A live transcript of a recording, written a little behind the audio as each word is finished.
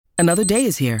Another day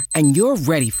is here, and you're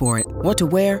ready for it. What to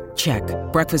wear? Check.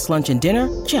 Breakfast, lunch, and dinner?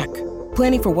 Check.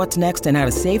 Planning for what's next and how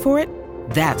to save for it?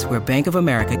 That's where Bank of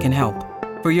America can help.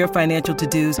 For your financial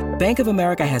to-dos, Bank of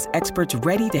America has experts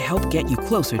ready to help get you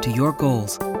closer to your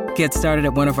goals. Get started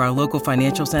at one of our local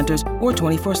financial centers or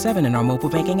 24/7 in our mobile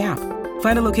banking app.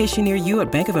 Find a location near you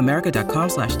at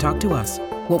bankofamerica.com/talktous.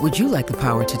 What would you like the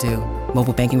power to do?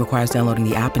 Mobile banking requires downloading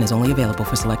the app and is only available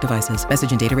for select devices.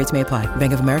 Message and data rates may apply.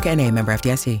 Bank of America N.A., member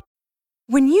FDIC.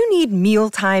 When you need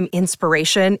mealtime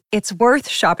inspiration, it's worth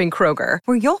shopping Kroger,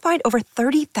 where you'll find over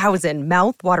 30,000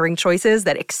 mouth-watering choices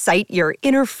that excite your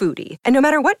inner foodie. And no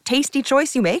matter what tasty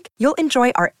choice you make, you'll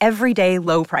enjoy our everyday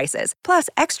low prices, plus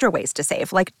extra ways to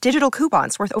save, like digital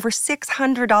coupons worth over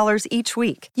 $600 each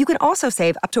week. You can also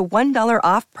save up to $1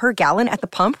 off per gallon at the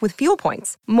pump with fuel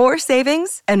points. More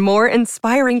savings and more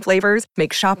inspiring flavors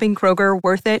make shopping Kroger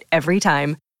worth it every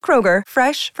time. Kroger,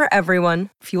 fresh for everyone.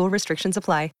 Fuel restrictions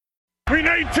apply.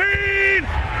 319!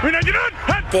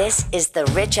 399! This is the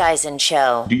Rich Eisen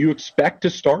Show. Do you expect to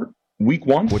start week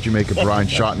one? What'd you make of Brian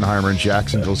Schottenheimer in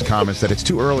Jacksonville's comments that it's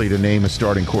too early to name a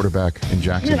starting quarterback in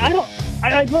Jacksonville?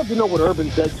 I'd love to know what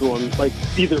Urban said to him, like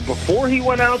either before he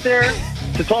went out there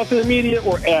to talk to the media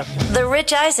or after. The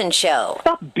Rich Eisen Show.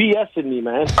 Stop BSing me,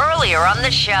 man. Earlier on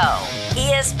the show,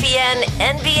 ESPN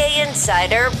NBA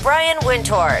insider Brian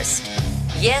Windhorst.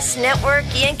 Yes Network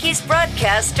Yankees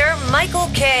broadcaster Michael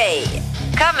Kay.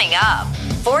 Coming up,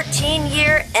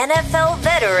 14-year NFL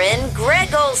veteran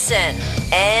Greg Olsen.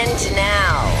 And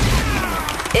now,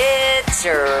 it's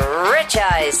Rich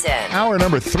Eisen. Hour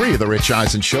number 3 of the Rich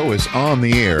Eisen Show is on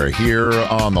the air here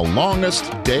on the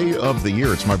longest day of the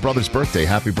year. It's my brother's birthday.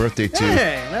 Happy birthday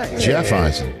to Jeff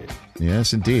Eisen.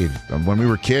 Yes, indeed. When we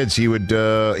were kids, he would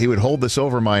hold this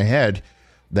over my head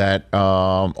that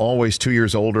always 2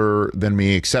 years older than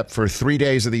me, except for 3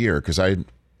 days of the year, because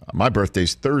my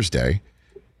birthday's Thursday,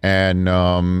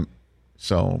 and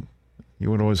so he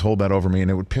would always hold that over me,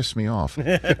 and it would piss me off.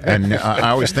 And I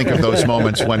always think of those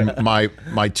moments when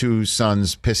my two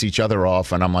sons piss each other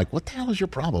off, and I'm like, what the hell is your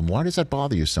problem? Why does that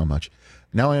bother you so much?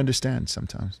 Now I understand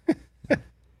sometimes.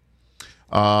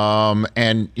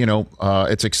 And,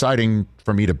 it's exciting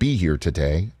for me to be here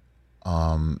today.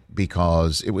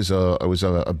 Because it was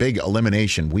a big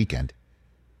elimination weekend,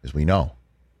 as we know,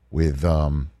 with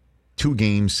 2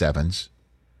 Game 7s.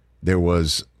 There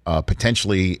was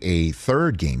potentially a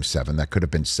third Game 7 that could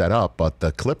have been set up, but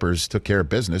the Clippers took care of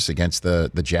business against the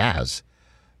Jazz.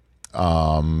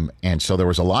 And so there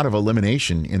was a lot of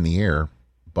elimination in the air.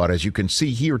 But as you can see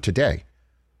here today,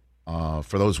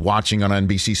 for those watching on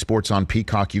NBC Sports on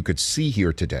Peacock, you could see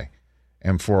here today.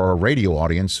 And for our radio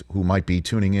audience who might be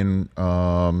tuning in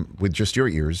with just your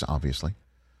ears, obviously,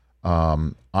 I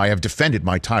have defended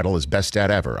my title as best dad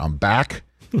ever. I'm back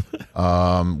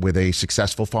with a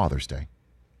successful Father's Day.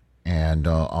 And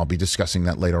I'll be discussing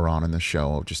that later on in the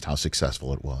show, just how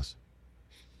successful it was.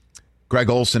 Greg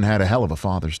Olsen had a hell of a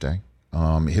Father's Day.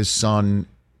 His son,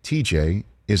 TJ,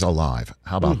 is alive.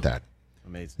 How about that?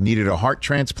 Amazing. Needed a heart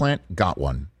transplant, got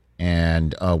one.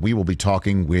 And we will be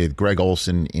talking with Greg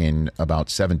Olsen in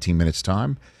about 17 minutes'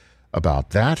 time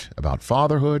about that, about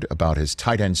fatherhood, about his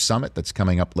tight end summit that's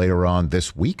coming up later on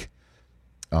this week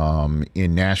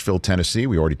in Nashville, Tennessee.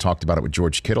 We already talked about it with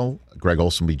George Kittle. Greg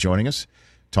Olsen will be joining us.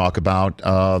 Talk about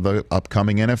the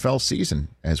upcoming NFL season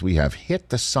as we have hit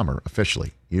the summer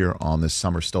officially here on this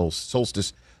summer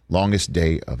solstice, longest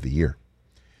day of the year.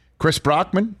 Chris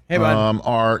Brockman, hey, bud.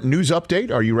 Our news update.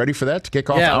 Are you ready for that to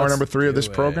kick off hour number 3 of this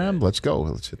program? Let's go.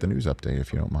 Let's hit the news update,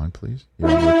 if you don't mind, please.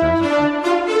 And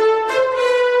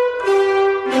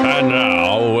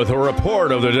now, with a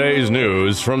report of the day's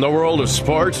news from the world of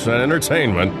sports and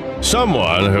entertainment,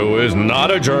 someone who is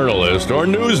not a journalist or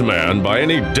newsman by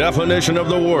any definition of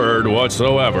the word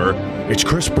whatsoever, it's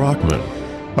Chris Brockman.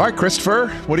 All right, Christopher,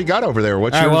 what do you got over there?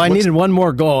 I needed one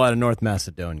more goal out of North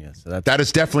Macedonia. So that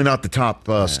is definitely not the top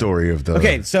story of the...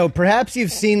 Okay, so perhaps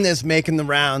you've seen this making the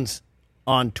rounds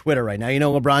on Twitter right now. You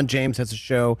know LeBron James has a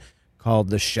show called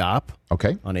The Shop on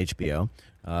HBO,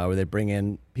 where they bring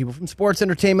in people from sports,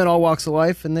 entertainment, all walks of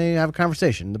life, and they have a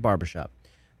conversation in the barbershop.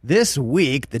 This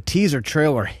week, the teaser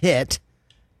trailer hit,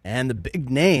 and the big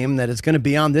name that is going to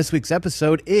be on this week's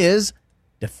episode is...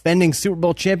 defending Super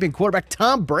Bowl champion quarterback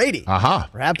Tom Brady. Aha.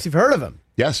 Perhaps you've heard of him.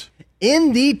 Yes.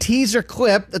 In the teaser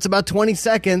clip, that's about 20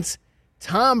 seconds,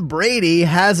 Tom Brady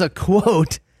has a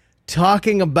quote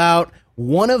talking about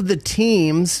one of the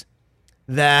teams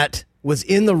that was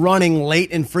in the running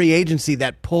late in free agency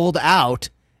that pulled out.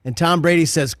 And Tom Brady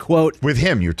says, quote... With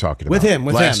him, you're talking about. With him.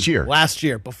 Last year. Last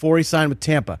year, before he signed with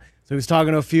Tampa. So he was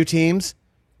talking to a few teams.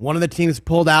 One of the teams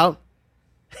pulled out.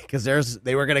 because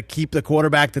they were going to keep the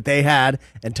quarterback that they had,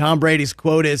 and Tom Brady's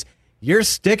quote is, "You're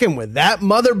sticking with that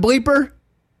mother bleeper?"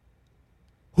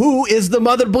 Who is the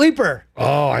mother bleeper?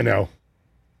 Oh, I know.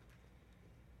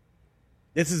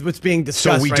 This is what's being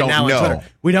discussed we right don't now on know. Twitter.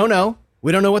 We don't know.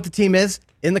 We don't know what the team is.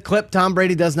 In the clip, Tom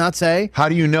Brady does not say. How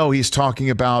do you know he's talking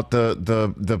about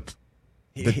the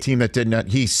team that did not?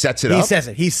 He sets it up. He says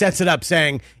it. He sets it up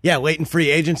saying, yeah, late in free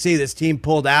agency, this team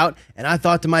pulled out. And I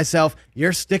thought to myself,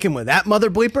 you're sticking with that mother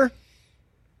bleeper?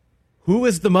 Who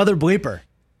is the mother bleeper?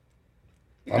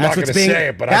 I'm not going to say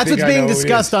it, but I think that's what's being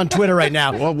discussed on Twitter right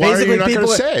now. Well, why are you not going to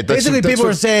say it? Basically, people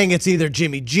are saying it's either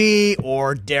Jimmy G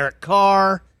or Derek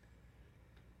Carr.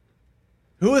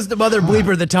 Who is the mother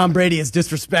bleeper that Tom Brady is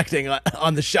disrespecting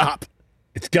on the shop?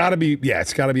 It's got to be,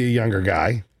 it's got to be a younger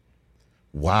guy.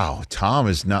 Wow, Tom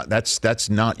is not. That's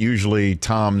not usually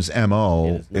Tom's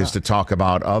MO is to talk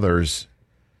about others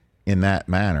in that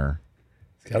manner.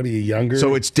 It's got to be a younger.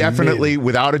 So it's definitely,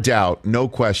 without a doubt, no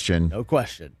question. No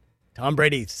question. Tom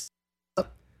Brady's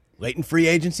late in free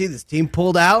agency. This team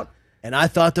pulled out, and I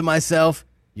thought to myself,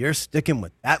 "You're sticking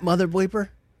with that mother bleeper."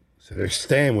 So they're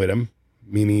staying with him,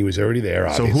 meaning he was already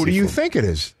there. So who do you think it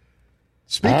is?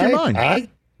 Speak your mind.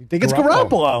 You think it's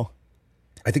Garoppolo?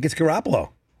 I think it's Garoppolo.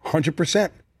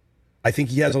 100%. I think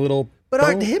he has a little.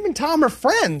 But him and Tom are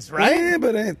friends, right? Yeah,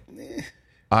 but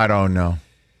I don't know.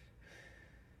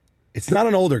 It's not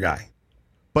an older guy.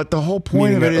 But the whole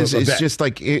point of it is just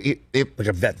like like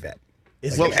a vet.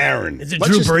 Is like it Aaron? Is it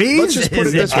Drew Brees? Let's just put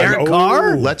it this way. Derek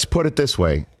Carr? Let's put it this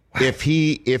way. If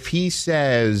he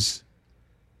says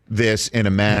this in a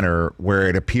manner where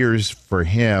it appears for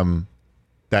him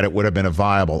that it would have been a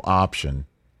viable option,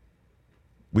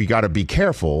 we got to be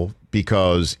careful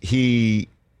because he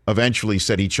eventually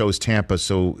said he chose Tampa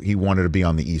so he wanted to be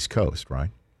on the East Coast, right?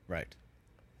 Right.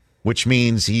 Which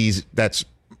means that's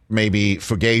maybe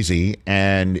Fugazi,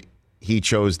 and he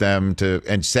chose them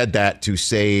and said that to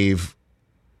save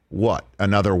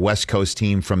another West Coast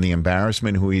team from the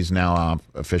embarrassment, who he's now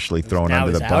officially thrown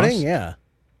under the bus. Yeah.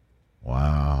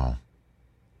 Wow.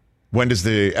 When does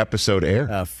the episode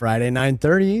air? Friday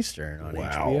 9:30 Eastern on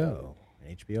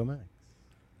HBO Max.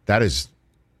 That is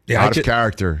out of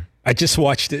character. I just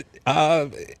watched it.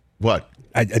 What?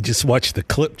 I just watched the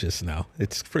clip just now.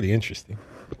 It's pretty interesting.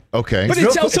 Okay. But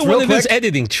it's also one of those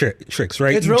editing tricks,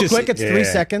 right? It's real quick. It's 3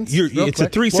 seconds. It's a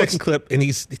 3-second clip, and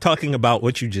he's talking about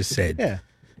what you just said. Yeah.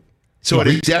 So it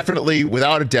is definitely,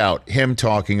 without a doubt, him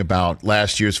talking about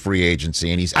last year's free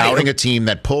agency, and he's outing a team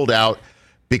that pulled out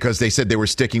because they said they were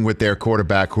sticking with their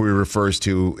quarterback, who he refers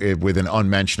to with an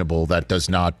unmentionable that does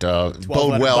not bode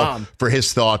well for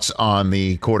his thoughts on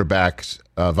the quarterback's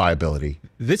viability.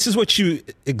 This is what you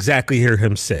exactly hear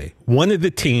him say. One of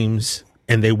the teams,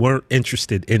 and they weren't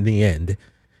interested in the end.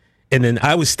 And then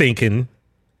I was thinking,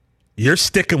 you're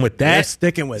sticking with that. You're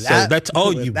sticking with so that. That's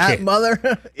all you that get. Mother.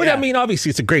 But I mean, obviously,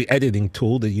 it's a great editing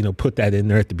tool to put that in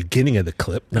there at the beginning of the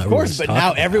clip. Of course, but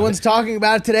now everyone's talking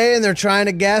about it today, and they're trying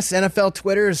to guess. NFL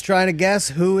Twitter is trying to guess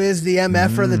who is the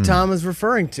MFer that Tom is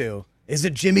referring to. Is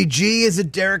it Jimmy G? Is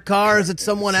it Derek Carr? Is it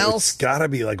someone else? It's got to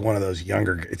be like one of those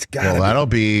younger. It's got. Well, that'll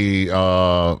be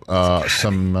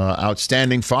some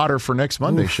outstanding fodder for next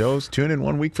Monday shows. Tune in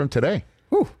 1 week from today.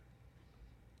 Whew.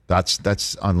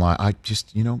 That's unlike. I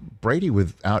just Brady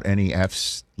without any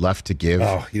F's left to give.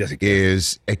 He doesn't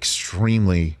is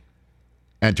extremely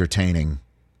entertaining.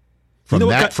 From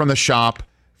the shop,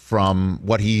 from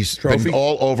what he's been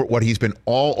all over. What he's been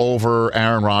all over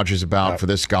Aaron Rodgers about for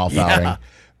this golf outing.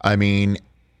 I mean,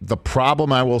 the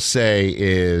problem I will say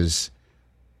is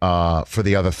for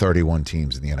the other 31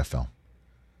 teams in the NFL.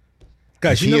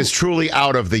 Guys, if he is truly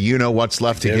out of the what's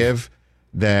left to give,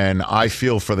 then I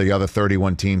feel for the other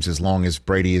 31 teams as long as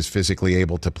Brady is physically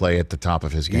able to play at the top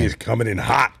of his game. He is coming in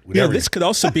hot. Yeah, this could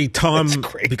also be Tom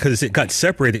because it got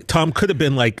separated. Tom could have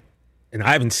been like, and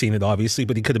I haven't seen it obviously,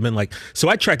 but he could have been like, so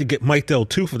I tried to get Mike Del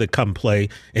Tufo to come play,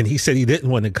 and he said he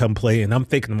didn't want to come play, and I'm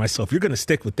thinking to myself, you're going to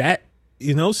stick with that?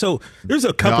 So there's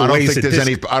a couple ways.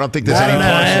 I don't think there's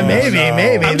any.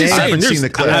 Maybe. I'm just saying. I haven't seen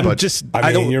the clip.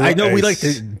 I know we like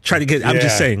to try to get. I'm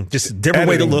just saying, just a different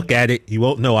way to look at it. You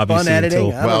won't know obviously fun editing.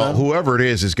 Well, whoever it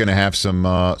is going to have some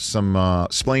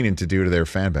splaining to do to their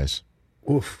fan base.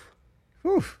 Oof.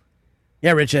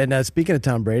 Yeah, Rich. And speaking of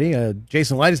Tom Brady,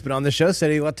 Jason Light has been on the show.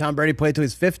 Said he let Tom Brady play till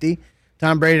he's 50.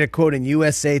 Tom Brady, to quote in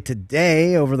USA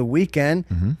Today over the weekend,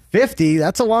 50,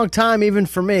 that's a long time even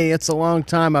for me. It's a long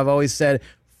time. I've always said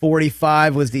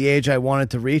 45 was the age I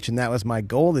wanted to reach, and that was my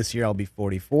goal. This year I'll be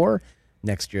 44.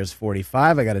 Next year's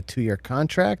 45. I got a 2-year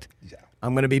contract. Yeah.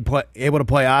 I'm going to be able to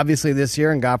play, obviously, this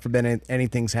year, and God forbid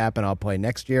anything's happen, I'll play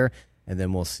next year, and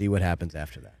then we'll see what happens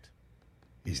after that.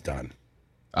 He's done.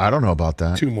 I don't know about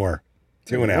that. 2 more.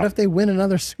 2 and out. What if they win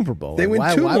another Super Bowl? They win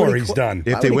 2 more, he's done.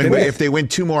 If they win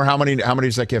 2 more, how many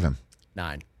does that give him?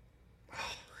 9.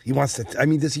 He wants to. I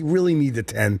mean, does he really need the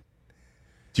 10?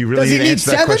 Do you really need to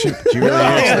answer that question? Do you really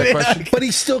need to answer that question? But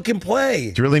he still can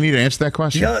play. Do you really need to answer that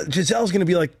question? Giselle's going to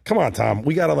be like, "Come on, Tom,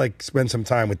 we got to spend some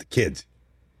time with the kids."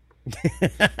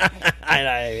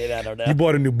 I don't know. You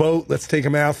bought a new boat. Let's take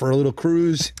him out for a little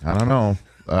cruise. I don't know.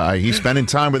 He's spending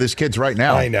time with his kids right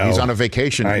now. I know. He's on a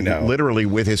vacation, literally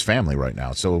with his family right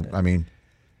now. So I mean,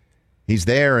 he's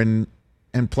there, and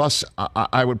plus,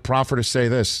 I would proffer to say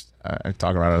this: I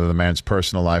talk about the man's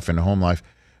personal life and home life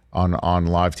on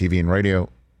live TV and radio.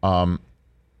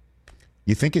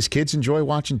 You think his kids enjoy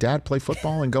watching Dad play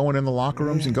football and going in the locker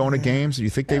rooms and going to games? Do you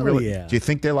think they really? Yeah. Do you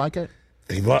think they like it?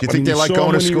 Do you think they like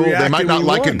going to school? They might not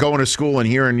like it going to school and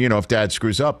hearing, if Dad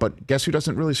screws up. But guess who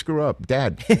doesn't really screw up?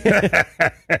 Dad.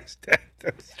 That's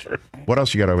true. What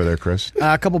else you got over there, Chris?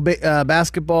 A couple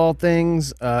basketball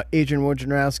things. Adrian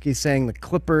Wojnarowski saying the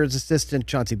Clippers assistant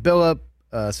Chauncey Billup,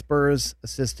 Spurs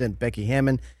assistant Becky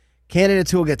Hammon,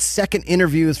 candidates who will get second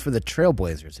interviews for the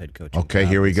Trailblazers head coach. Okay,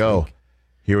 here we go.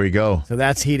 Here we go. So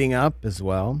that's heating up as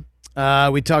well.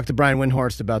 We talked to Brian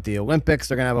Windhorst about the Olympics.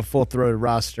 They're going to have a full-throated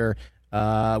roster.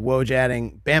 Woj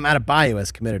adding Bam Adebayo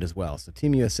has committed as well. So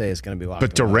Team USA is going to be locked.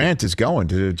 But Durant is going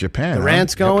to Japan.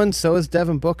 Durant's going. So is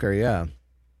Devin Booker, yeah.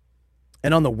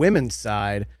 And on the women's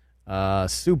side,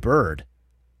 Sue Bird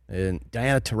and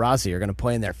Diana Taurasi are going to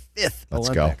play in their 5th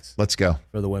Olympics. Let's go.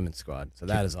 For the women's squad. So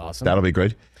that is awesome. That'll be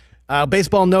good.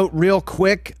 Baseball note real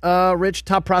quick, Rich.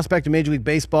 Top prospect in Major League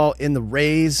Baseball in the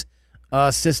Rays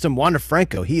system, Wander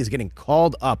Franco. He is getting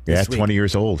called up this week. 20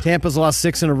 years old. Tampa's lost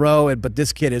 6 in a row, but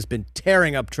this kid has been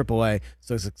tearing up AAA,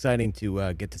 so it's exciting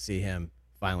to get to see him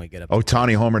finally get up.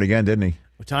 Ohtani homered again, didn't he?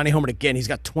 Ohtani homered again. He's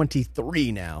got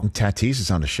 23 now. And Tatis is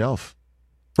on the shelf.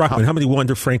 Brockman, how many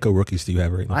Wander Franco rookies do you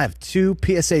have right now? I have 2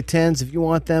 PSA 10s. If you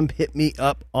want them, hit me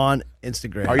up on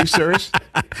Instagram. Are you serious?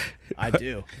 I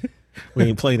do. We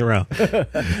ain't playing around.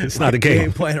 It's not a game. We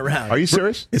ain't playing around. Are you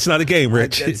serious? It's not a game,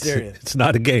 Rich. I'm dead serious. It's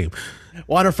not a game.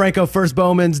 Wander Franco, first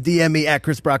Bowman's. DM me at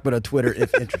Chris Brockman on Twitter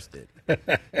if interested.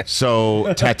 So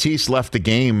Tatis left the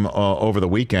game over the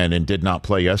weekend and did not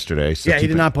play yesterday. So he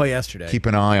did not play yesterday. Keep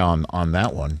an eye on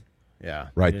that one. Yeah,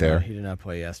 right there. He did not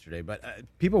play yesterday, but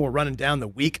people were running down the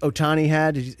week Ohtani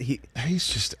had. He's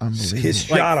just unbelievable. His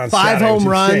shot on 5 Saturday home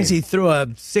was runs. insane. He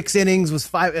threw 6 innings. Was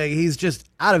 5. He's just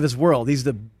out of his world. He's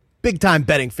the big time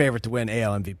betting favorite to win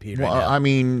AL MVP right now. I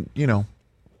mean,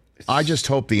 I just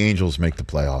hope the Angels make the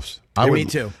playoffs. Me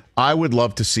too. I would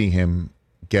love to see him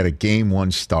get a Game 1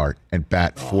 start and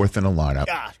bat 4th in a lineup.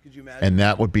 Gosh, could you imagine? And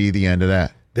that would be the end of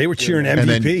that. They were cheering MVP. And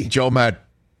then Joe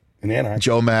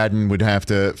Madden Madden would have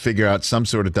to figure out some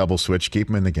sort of double switch, keep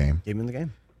him in the game. Keep him in the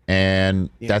game.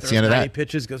 And that's the end of that.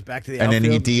 Pitches, goes back to the and outfield.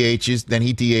 then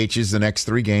he DHs the next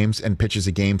 3 games and pitches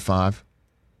a Game 5.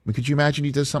 I mean, could you imagine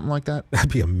he does something like that?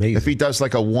 That'd be amazing. If he does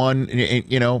like a 1,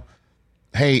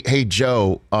 hey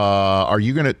Joe, are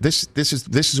you gonna? This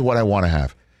is what I want to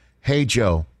have. Hey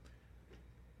Joe,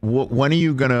 when are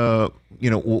you gonna?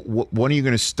 When are you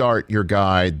gonna start your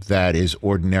guy that is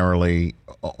ordinarily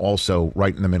also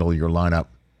right in the middle of your lineup?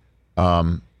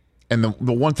 And the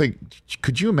one thing,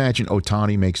 could you imagine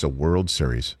Ohtani makes a World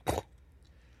Series,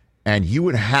 and you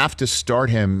would have to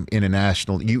start him in a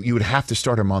national. You would have to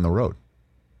start him on the road.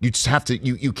 You'd just have to.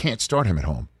 You can't start him at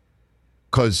home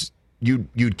because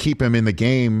you'd keep him in the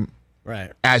game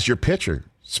right as your pitcher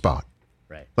spot.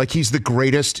 Right. Like he's the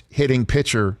greatest hitting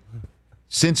pitcher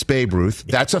since Babe Ruth.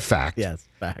 That's a fact. Yes,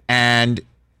 fact. And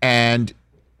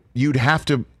you'd have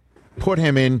to put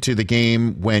him into the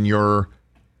game when you're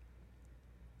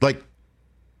like,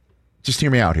 just hear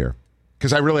me out here,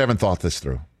 because I really haven't thought this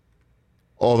through.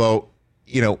 Although,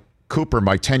 Cooper,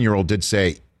 my 10-year-old, did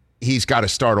say he's got to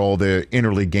start all the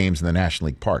interleague games in the National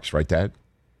League parks, right, Dad?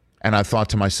 And I thought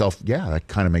to myself, yeah, that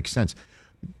kind of makes sense.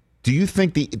 Do you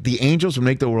think the Angels would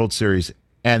make the World Series,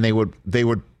 and they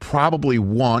would probably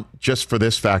want, just for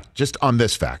this fact, just on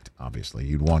this fact, obviously,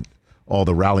 you'd want all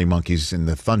the rally monkeys and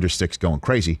the thundersticks going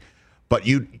crazy, but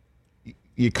you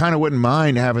kind of wouldn't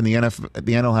mind having the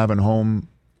NL having home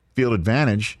field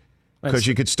advantage because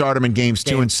you could start him in games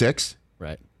 2 and 6.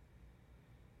 Right.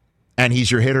 And he's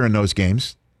your hitter in those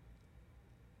games.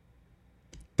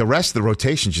 The rest of the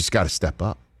rotation's just got to step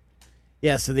up.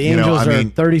 Yeah, so the Angels are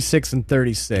 36 and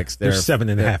 36. They're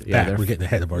 7.5 back. We're getting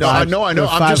ahead of ourselves. No, I know.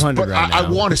 I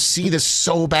now. want to see this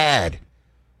so bad.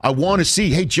 I want to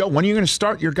see, hey, Joe, when are you going to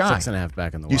start your guy? 6.5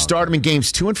 back in the You start him in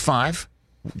games 2 and 5,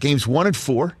 games 1 and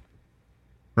 4,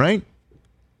 right?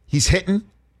 He's hitting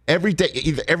every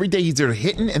day. Every day he's either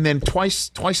hitting, and then twice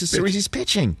a series he's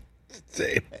pitching.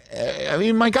 I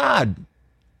mean, my God.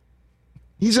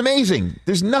 He's amazing.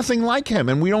 There's nothing like him,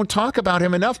 and we don't talk about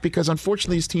him enough because,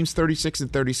 unfortunately, his team's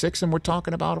 36-36, and we're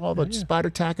talking about all the spider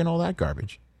tack and all that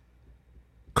garbage.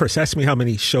 Chris, ask me how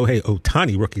many Shohei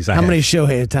Ohtani rookies I have. How many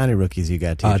Shohei Ohtani rookies you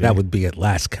got, TJ? That would be at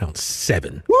last count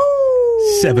 7.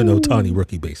 Woo! 7 Ohtani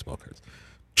rookie baseball cards.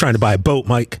 Trying to buy a boat,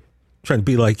 Mike. Trying to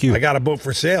be like you. I got a boat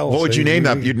for sale. What would you name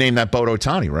that? You'd name that boat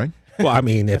Ohtani, right? Well, I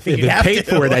mean, if it paid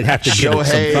for it, I'd have to give it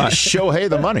some thought. Shohei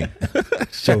the money.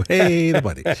 Shohei the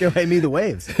money. Shohei me the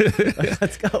waves.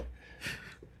 Let's go.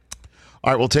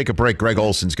 All right, we'll take a break. Greg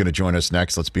Olsen's going to join us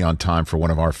next. Let's be on time for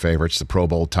one of our favorites, the Pro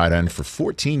Bowl tight end for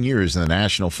 14 years in the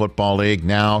National Football League.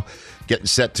 Now getting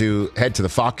set to head to the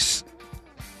Fox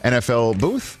NFL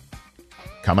booth.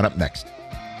 Coming up next.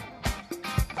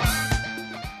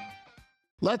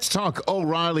 Let's talk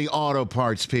O'Reilly Auto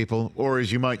Parts, people, or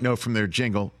as you might know from their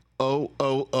jingle,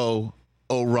 O-O-O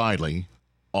O'Reilly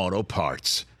Auto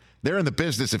Parts. They're in the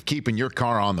business of keeping your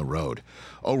car on the road.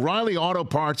 O'Reilly Auto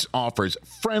Parts offers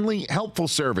friendly, helpful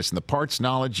service and the parts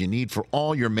knowledge you need for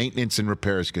all your maintenance and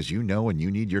repairs, because you know when you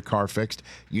need your car fixed,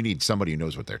 you need somebody who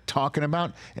knows what they're talking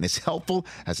about and is helpful,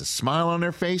 has a smile on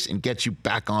their face, and gets you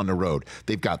back on the road.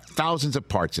 They've got thousands of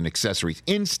parts and accessories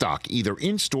in stock, either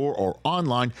in-store or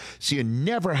online, so you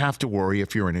never have to worry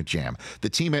if you're in a jam. The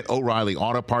team at O'Reilly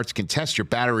Auto Parts can test your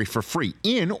battery for free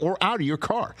in or out of your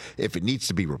car. If it needs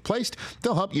to be replaced,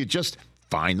 they'll help you just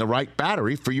find the right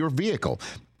battery for your vehicle.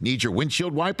 Need your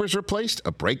windshield wipers replaced,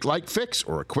 a brake light fix,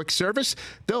 or a quick service?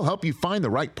 They'll help you find the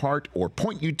right part or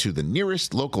point you to the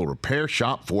nearest local repair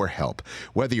shop for help.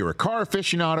 Whether you're a car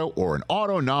aficionado or an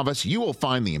auto novice, you will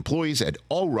find the employees at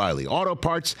O'Reilly Auto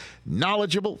Parts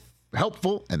knowledgeable,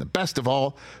 helpful, and the best of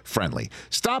all, friendly.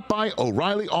 Stop by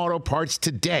O'Reilly Auto Parts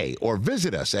today or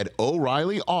visit us at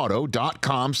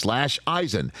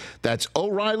O'ReillyAuto.com/Eisen. That's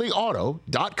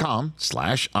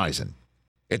O'ReillyAuto.com/Eisen.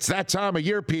 It's that time of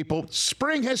year, people.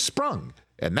 Spring has sprung,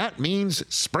 and that means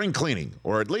spring cleaning,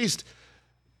 or at least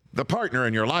the partner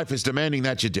in your life is demanding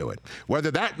that you do it. Whether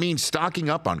that means stocking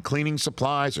up on cleaning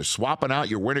supplies or swapping out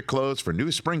your winter clothes for new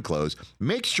spring clothes,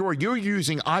 make sure you're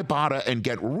using Ibotta and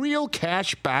get real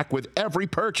cash back with every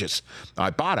purchase.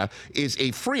 Ibotta is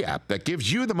a free app that gives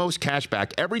you the most cash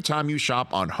back every time you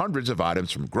shop on hundreds of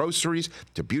items, from groceries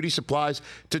to beauty supplies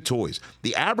to toys.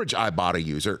 The average Ibotta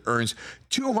user earns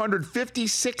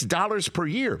 $256 per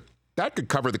year. That could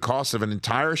cover the cost of an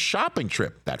entire shopping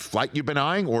trip, that flight you've been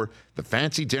eyeing, or the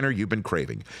fancy dinner you've been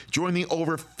craving. Join the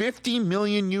over 50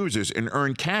 million users and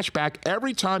earn cash back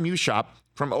every time you shop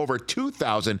from over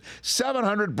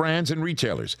 2,700 brands and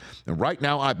retailers. And right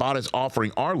now, Ibotta is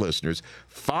offering our listeners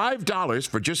 $5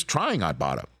 for just trying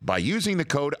Ibotta by using the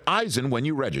code Eisen when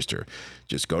you register.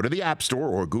 Just go to the App Store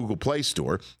or Google Play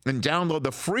Store and download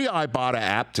the free Ibotta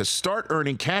app to start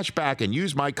earning cash back and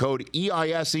use my code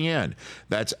EISEN.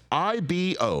 That's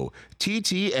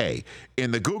IBOTTA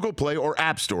in the Google Play or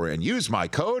App Store and use my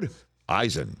code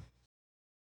Eisen.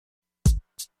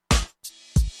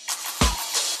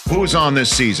 Who's on this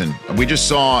season? We just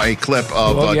saw a clip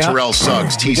of Terrell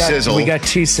Suggs, T-Sizzle. We got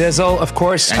T-Sizzle, of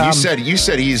course. And you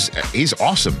said he's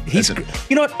awesome.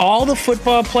 You know what? All the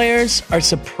football players are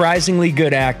surprisingly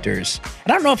good actors.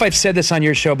 And I don't know if I've said this on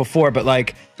your show before, but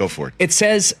go for it. It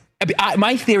says,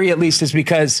 my theory at least is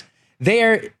because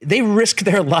they risk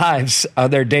their lives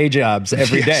on their day jobs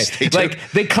every day.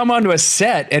 They come onto a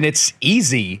set and it's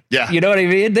easy. Yeah. You know what I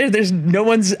mean? There's no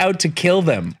one's out to kill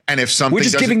them. And if something we're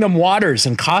just giving them waters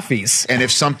and coffees. And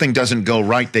if something doesn't go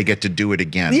right, they get to do it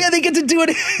again. Yeah, they get to do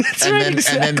it. That's and right. Then,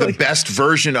 exactly. And then the best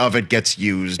version of it gets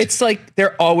used. It's like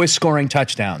they're always scoring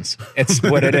touchdowns. It's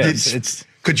what it is.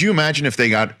 Could you imagine if they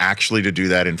got actually to do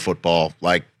that in football?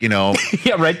 Yeah,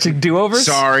 right, to do-overs?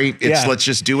 Sorry, let's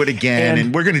just do it again,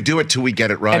 and we're going to do it till we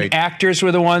get it right. And actors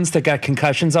were the ones that got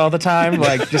concussions all the time,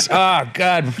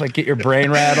 get your brain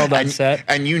rattled on set.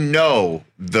 And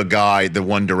the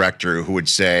one director who would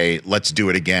say, let's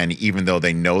do it again, even though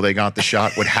they know they got the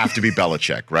shot, would have to be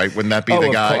Belichick, right? Wouldn't that be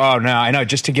the guy? Oh, no, I know,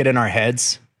 just to get in our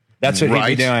heads. That's what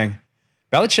he'd be doing.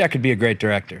 Belichick would be a great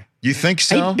director. You think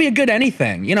so? He'd be a good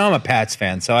anything. I'm a Pats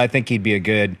fan, so I think he'd be a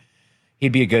good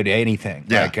anything.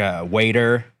 Yeah. Like a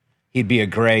waiter. He'd be a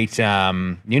great,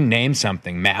 you name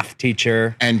something, math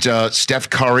teacher. And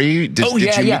Steph Curry.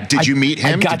 Did you meet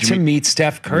him? I got to meet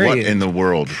Steph Curry. What in the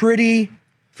world? Pretty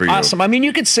awesome. I mean,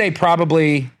 you could say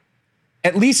probably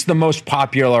at least the most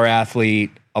popular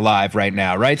athlete alive right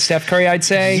now, right? Steph Curry, I'd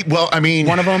say. Well, I mean,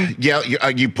 one of them. Yeah,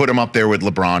 you put him up there with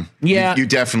LeBron. Yeah, you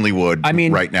definitely would. I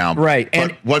mean, right now, right?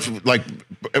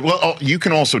 But you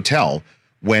can also tell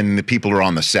when the people are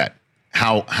on the set.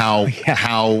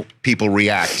 how people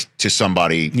react to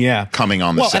somebody coming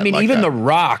on the set. Well, I mean, like even that. The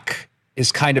Rock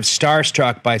is kind of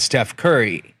starstruck by Steph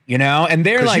Curry, you know, and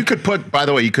they're like, you could put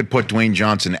Dwayne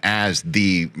Johnson as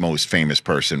the most famous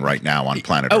person right now on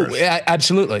planet Earth. Oh,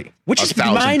 absolutely. Which is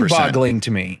mind-boggling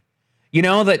to me. You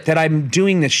know, that I'm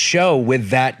doing this show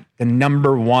with the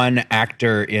number one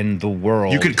actor in the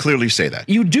world. You could clearly say that.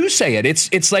 You do say it.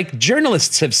 It's like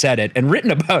journalists have said it and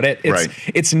written about it.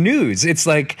 It's news. It's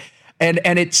like, and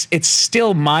it's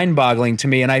still mind-boggling to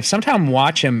me. And I sometimes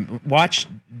watch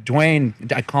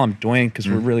Dwayne. I call him Dwayne because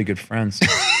we're really good friends.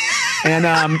 And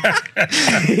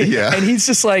and he's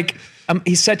just like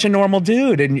he's such a normal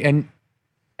dude, and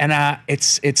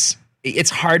it's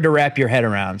hard to wrap your head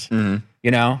around.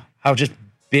 You know how just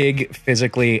big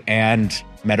physically and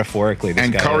metaphorically this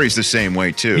and guy Curry's is. The same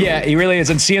way too. Yeah, he really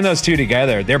is. And seeing those two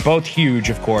together, they're both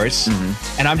huge, of course.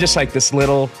 And I'm just like that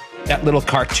little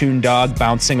cartoon dog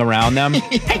bouncing around them.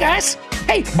 Hey guys,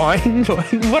 hey, boy,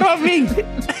 what about me?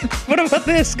 What about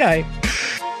this guy?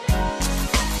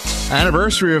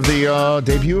 Anniversary of the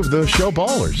debut of the show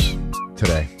Ballers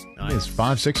today. Nice. It's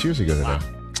 5-6 years ago today. Wow.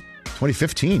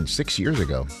 2015, 6 years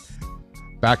ago.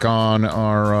 Back on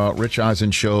our Rich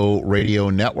Eisen Show radio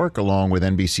network, along with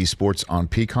NBC Sports on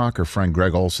Peacock. Our friend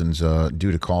Greg Olsen's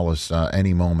due to call us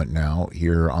any moment now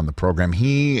here on the program.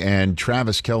 He and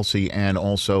Travis Kelce and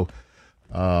also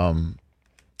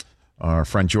our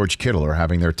friend George Kittle are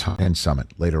having their tight end summit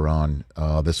later on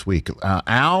this week.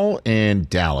 Al in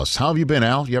Dallas. How have you been,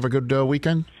 Al? You have a good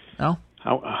weekend, Al?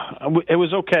 It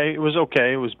was okay. It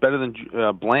was better than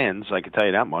Bland's, I can tell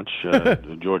you that much.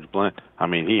 George Bland. I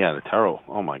mean, he had a terrible.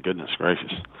 Oh my goodness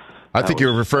gracious! I think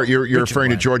you're referring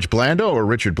to George Blando or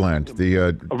Richard Bland,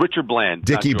 the Richard Bland,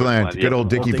 Dickie Bland, good old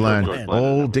Dickie Bland,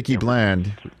 old Dickie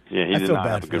Bland. Yeah, he did not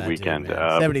have a good weekend.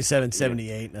 77,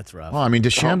 78. That's rough. Well, I mean,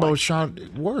 DeChambeau shot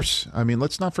worse. I mean,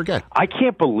 let's not forget. I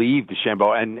can't believe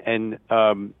DeChambeau and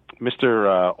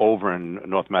Mr. Over in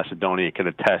North Macedonia can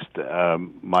attest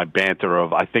my banter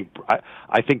of I think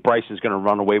Bryson's going to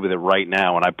run away with it right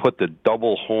now, and I put the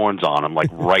double horns on him like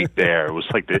right there. It was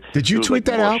like the. Did you tweet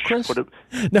that out, Chris?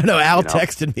 No. Al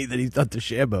texted me that he thought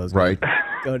DeChambeau was right.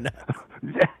 Go nuts.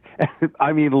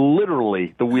 I mean,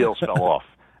 literally, the wheels fell off.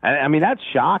 I mean, that's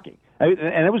shocking.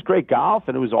 And it was great golf,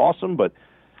 and it was awesome, but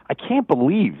I can't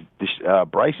believe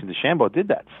Bryson DeChambeau did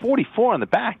that. 44 on the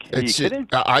back. Are you kidding?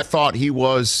 I thought he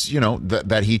was,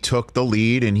 that he took the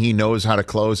lead and he knows how to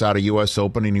close out a U.S.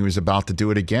 Open and he was about to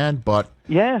do it again. But,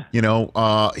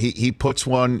 he puts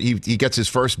one, he gets his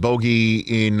first bogey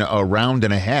in a round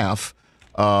and a half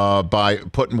by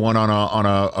putting one on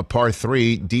a par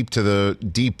three in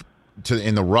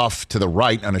the rough to the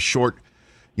right on a short,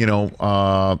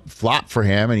 flop for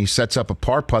him. And he sets up a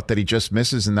par putt that he just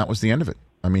misses, and that was the end of it.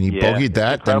 I mean, he bogeyed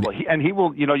that. He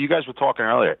will, you guys were talking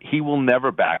earlier, he will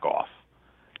never back off.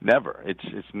 Never.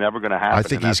 It's never going to happen. I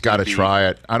think he's got to try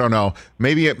it. I don't know.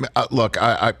 Maybe, look,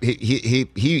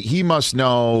 he must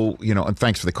know, and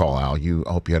thanks for the call, Al.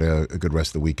 I hope you had a good rest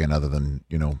of the weekend other than,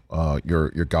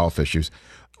 your golf issues.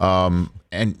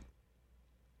 And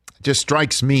just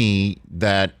strikes me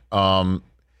that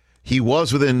he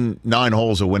was within 9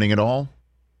 holes of winning it all.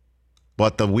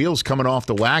 But the wheels coming off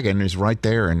the wagon is right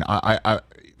there. And I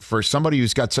for somebody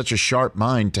who's got such a sharp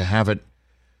mind to have it,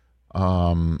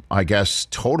 I guess,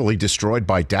 totally destroyed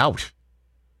by doubt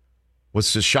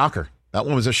was a shocker. That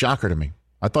one was a shocker to me.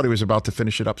 I thought he was about to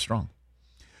finish it up strong.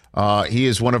 He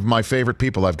is one of my favorite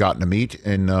people I've gotten to meet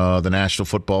in the National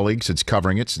Football League since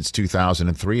covering it since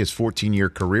 2003. His 14-year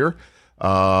career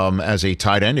as a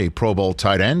tight end, a Pro Bowl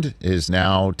tight end, is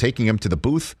now taking him to the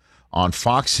booth on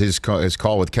Fox. His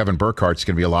call with Kevin Burkhardt is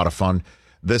going to be a lot of fun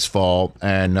this fall,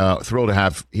 and thrilled to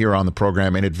have here on the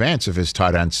program in advance of his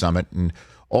tight end summit and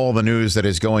all the news that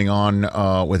is going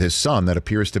on with his son that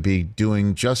appears to be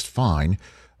doing just fine.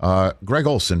 Greg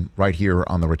Olsen right here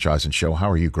on the Rich Eisen Show. How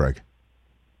are you, Greg?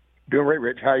 Doing great,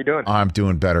 Rich. How are you doing? I'm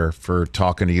doing better for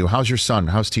talking to you. How's your son?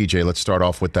 How's TJ? Let's start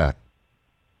off with that.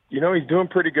 He's doing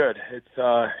pretty good.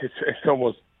 It's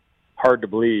almost hard to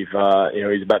believe.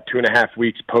 He's about 2.5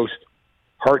 weeks post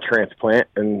heart transplant,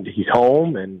 and he's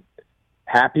home and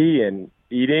happy and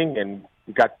eating, and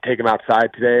we got to take him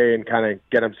outside today and kind of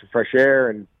get him some fresh air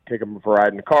and take him for a ride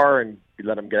in the car, and we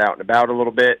let him get out and about a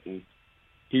little bit. And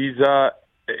he's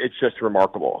it's just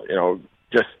remarkable,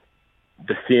 just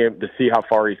to see how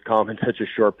far he's come in such a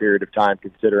short period of time,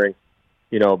 considering,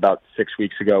 about 6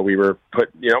 weeks ago we were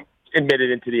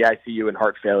admitted into the ICU and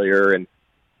heart failure and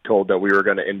told that we were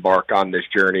going to embark on this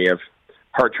journey of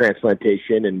heart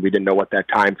transplantation, and we didn't know what that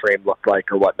time frame looked like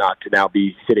or whatnot, to now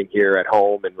be sitting here at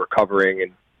home and recovering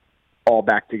and all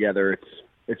back together.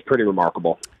 It's pretty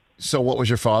remarkable. So what was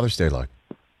your Father's Day like?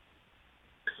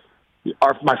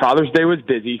 My Father's Day was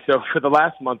busy. So for the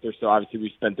last month or so, obviously we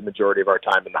spent the majority of our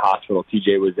time in the hospital.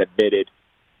 TJ was admitted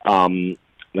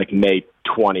like May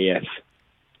 20th.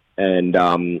 And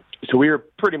so we were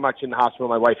pretty much in the hospital.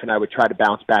 My wife and I would try to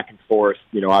bounce back and forth.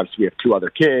 Obviously we have 2 other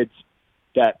kids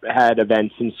that had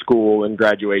events in school and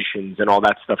graduations and all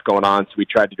that stuff going on. So we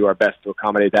tried to do our best to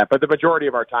accommodate that. But the majority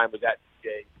of our time was at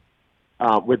TJ,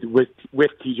 with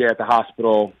TJ at the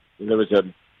hospital. And there was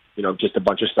just a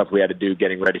bunch of stuff we had to do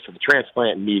getting ready for the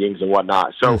transplant and meetings and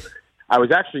whatnot. So I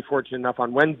was actually fortunate enough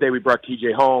on Wednesday, we brought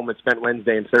TJ home and spent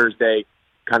Wednesday and Thursday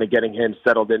kind of getting him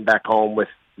settled in back home with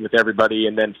everybody.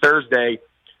 And then Thursday,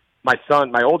 my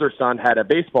older son had a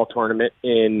baseball tournament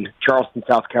in Charleston,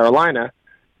 South Carolina.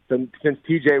 So since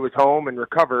TJ was home and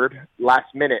recovered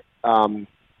last minute, I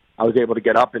was able to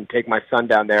get up and take my son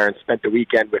down there and spent the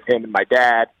weekend with him and my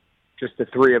dad, just the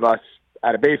 3 of us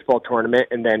at a baseball tournament,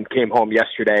 and then came home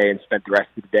yesterday and spent the rest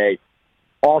of the day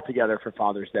all together for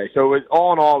Father's Day. So it was,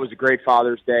 all in all, it was a great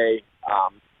Father's Day.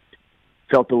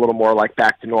 Felt a little more like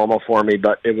back to normal for me,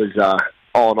 but it was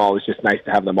all in all, it was just nice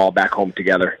to have them all back home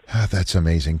together. That's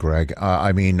amazing, Greg.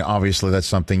 I mean, obviously that's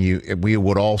something we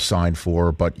would all sign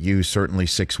for, but you certainly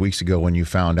 6 weeks ago when you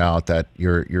found out that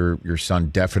your son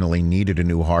definitely needed a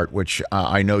new heart, which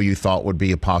I know you thought would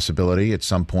be a possibility at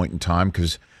some point in time,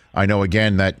 because I know,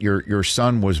 again, that your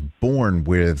son was born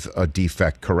with a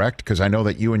defect, correct? Because I know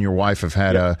that you and your wife have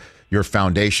had your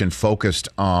foundation focused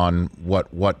on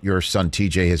what your son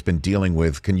TJ has been dealing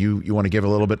with. Can you want to give a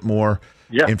little bit more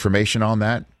information on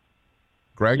that,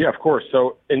 Greg? Yeah, of course.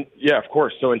 So in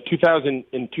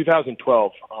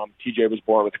 2012, TJ was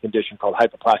born with a condition called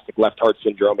hypoplastic left heart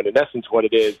syndrome, and in essence, what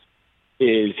it is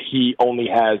he only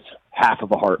has half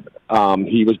of a heart.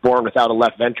 He was born without a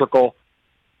left ventricle.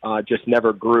 Just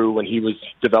never grew when he was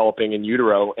developing in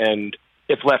utero, and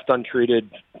if left untreated,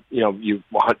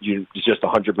 it's just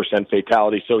 100%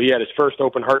 fatality. So he had his first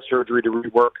open heart surgery to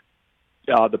rework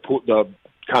the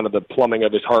kind of the plumbing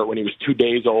of his heart when he was 2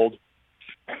 days old.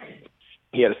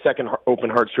 He had a second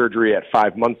open heart surgery at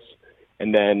 5 months,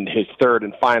 and then his third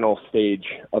and final stage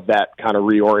of that kind of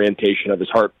reorientation of his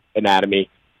heart anatomy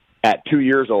at 2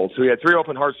 years old. So he had 3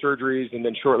 open heart surgeries, and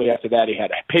then shortly after that, he had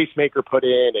a pacemaker put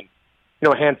in, and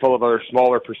a handful of other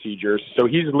smaller procedures. So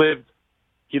he lived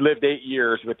 8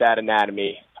 years with that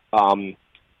anatomy. And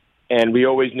we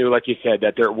always knew, like you said,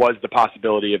 that there was the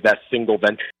possibility of that single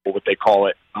ventricle, what they call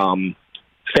it,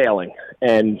 failing.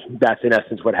 And that's in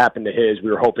essence what happened to his.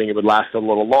 We were hoping it would last a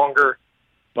little longer,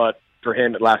 but for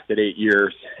him it lasted 8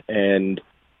 years. And,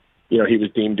 he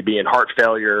was deemed to be in heart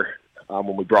failure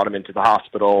when we brought him into the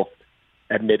hospital,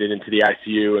 admitted into the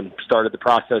ICU, and started the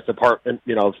process of heart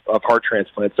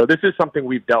transplant. So this is something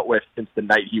we've dealt with since the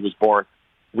night he was born.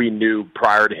 We knew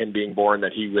prior to him being born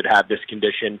that he would have this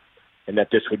condition and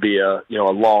that this would be a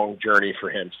long journey for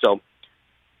him. So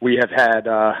we've had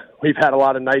a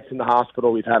lot of nights in the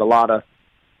hospital. We've had a lot of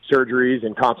surgeries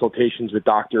and consultations with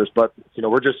doctors, but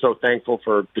we're just so thankful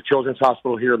for the Children's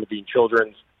Hospital here, Levine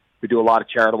Children's. We do a lot of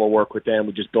charitable work with them.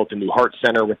 We just built a new heart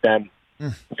center with them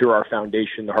through our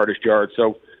foundation, the Hardest Yard.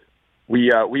 So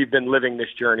we've been living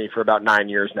this journey for about 9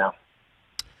 years now.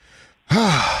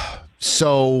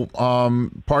 So,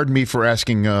 pardon me for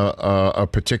asking a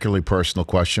particularly personal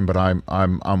question, but I'm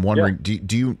wondering,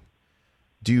 do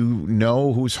you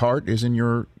know whose heart is in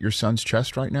your son's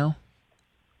chest right now,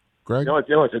 Greg? No,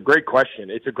 it's a great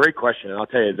question. It's a great question, and I'll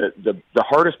tell you the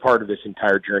hardest part of this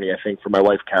entire journey, I think, for my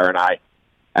wife Kara and I,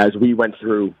 as we went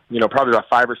through, probably about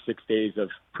 5 or 6 days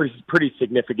of pretty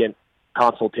significant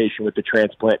consultation with the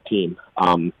transplant team.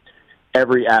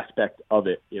 Every aspect of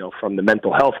it, from the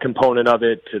mental health component of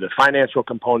it to the financial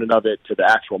component of it to the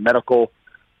actual medical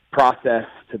process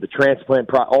to the transplant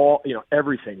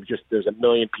everything. Just there's a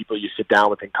million people you sit down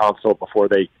with and consult before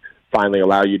they finally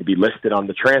allow you to be listed on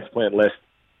the transplant list.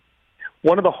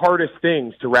 One of the hardest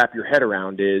things to wrap your head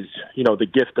around is, the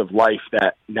gift of life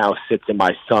that now sits in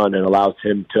my son and allows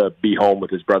him to be home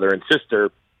with his brother and sister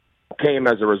came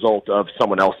as a result of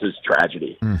someone else's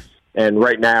tragedy. And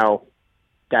right now,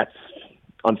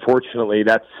 unfortunately,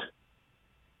 that's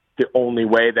the only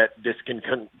way that this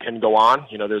can go on.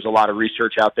 There's a lot of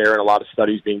research out there and a lot of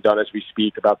studies being done as we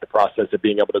speak about the process of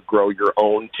being able to grow your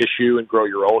own tissue and grow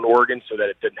your own organs so that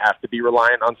it didn't have to be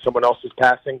reliant on someone else's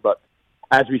passing. But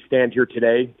as we stand here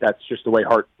today, that's just the way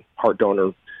the heart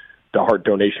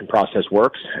donation process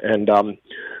works. And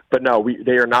but no,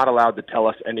 they are not allowed to tell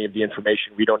us any of the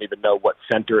information. We don't even know what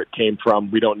center it came from.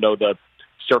 We don't know the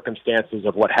circumstances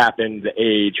of what happened, the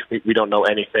age. We don't know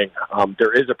anything.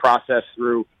 There is a process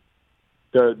through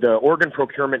the organ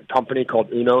procurement company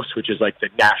called UNOS, which is like the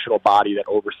national body that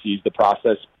oversees the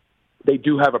process. They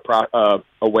do have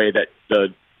a way that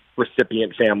the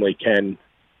recipient family can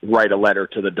write a letter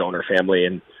to the donor family,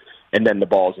 and then the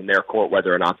ball's in their court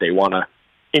whether or not they want to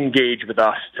engage with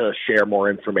us to share more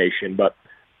information. But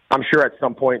I'm sure at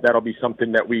some point that'll be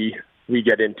something that we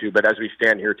get into. But as we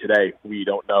stand here today, we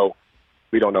don't know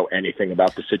anything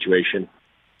about the situation.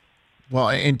 Well,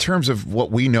 in terms of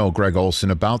what we know, Greg Olsen,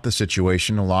 about the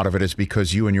situation, a lot of it is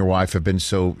because you and your wife have been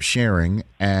so sharing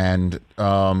and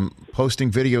posting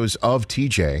videos of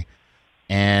TJ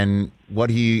and what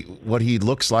he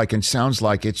looks like and sounds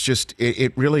like. It's just,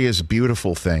 it really is a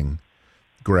beautiful thing,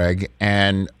 Greg.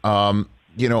 And,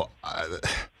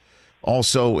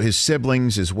 also his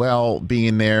siblings as well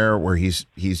being there, where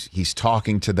he's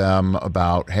talking to them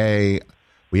about, hey,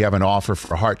 we have an offer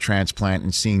for a heart transplant,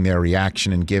 and seeing their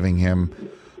reaction and giving him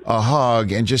a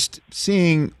hug and just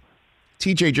seeing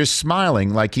TJ just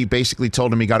smiling like he basically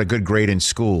told him he got a good grade in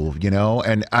school,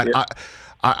 And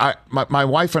my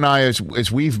wife and I,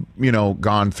 as we've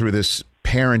gone through this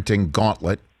parenting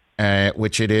gauntlet,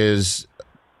 which it is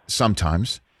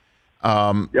sometimes.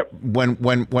 When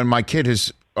my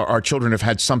our children have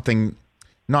had something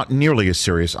not nearly as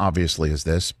serious, obviously, as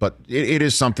this, but it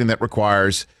is something that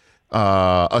requires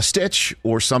a stitch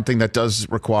or something that does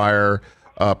require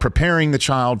preparing the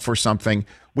child for something.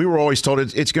 We were always told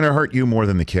it's going to hurt you more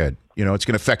than the kid. It's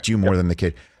going to affect you more than the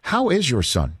kid. How is your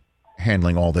son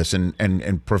handling all this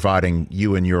and providing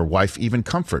you and your wife even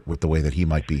comfort with the way that he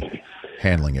might be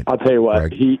handling it? I'll tell you what,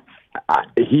 Greg?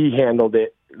 he handled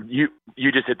it. You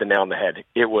just hit the nail on the head.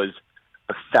 It was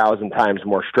 1,000 times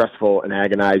more stressful and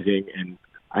agonizing, and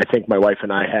I think my wife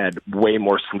and I had way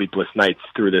more sleepless nights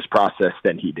through this process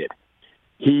than he did.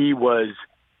 He was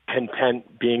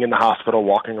content being in the hospital,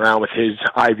 walking around with his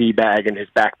IV bag and his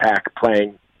backpack,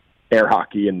 playing air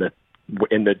hockey in the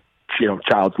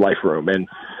child's life room and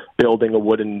building a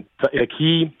wooden.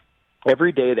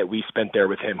 Every day that we spent there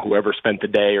with him, whoever spent the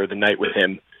day or the night with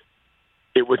him,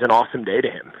 it was an awesome day to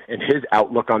him. And his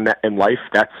outlook on that in life,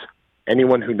 that's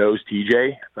anyone who knows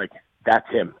TJ, that's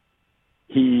him.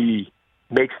 He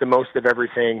makes the most of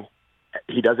everything.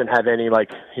 He doesn't have any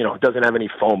doesn't have any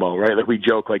FOMO, right? Like we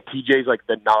joke, TJ's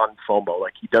the non-FOMO.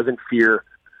 He doesn't fear,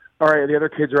 all right, the other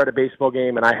kids are at a baseball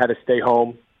game and I had to stay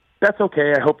home. That's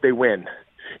okay. I hope they win.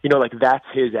 That's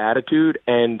his attitude.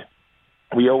 And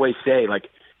we always say,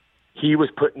 he was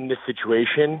put in this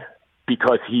situation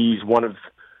because he's one of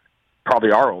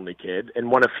probably our only kid and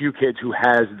one of few kids who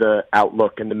has the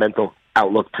outlook and the mental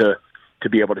outlook to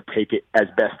be able to take it as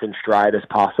best in stride as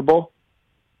possible.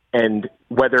 And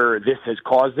whether this has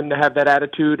caused him to have that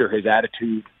attitude or his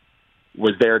attitude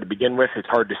was there to begin with, it's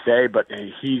hard to say, but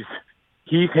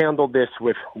he's handled this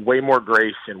with way more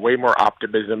grace and way more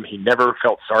optimism. He never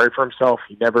felt sorry for himself.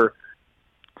 He never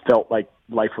felt like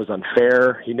life was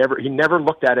unfair. He never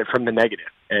looked at it from the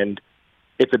negative. And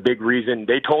it's a big reason.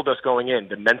 They told us going in,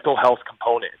 the mental health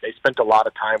component. They spent a lot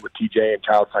of time with TJ and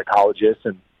child psychologists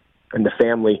and the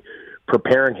family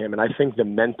preparing him. And I think the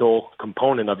mental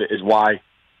component of it is why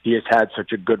he has had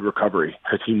such a good recovery,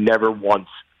 because he never once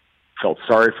felt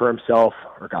sorry for himself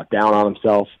or got down on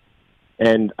himself.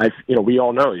 And we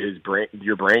all know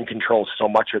your brain controls so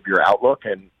much of your outlook,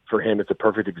 and for him, it's a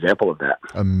perfect example of that.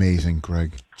 Amazing,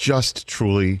 Greg. Just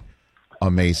truly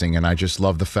amazing. And I just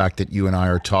love the fact that you and I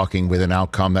are talking with an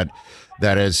outcome that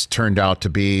has turned out to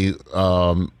be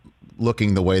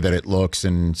looking the way that it looks,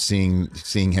 and seeing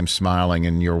him smiling,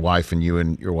 and your wife and you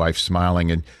and your wife smiling.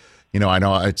 And I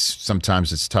know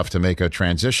sometimes it's tough to make a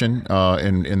transition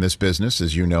in this business,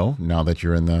 as you know, now that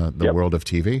you're in the world of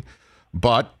TV.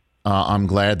 But I'm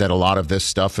glad that a lot of this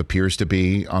stuff appears to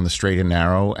be on the straight and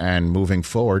narrow and moving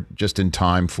forward just in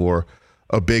time for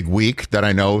a big week that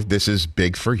I know this is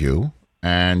big for you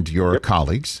and your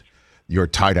colleagues, your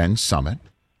tight end summit.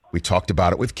 We talked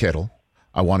about it with Kittle.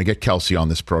 I want to get Kelce on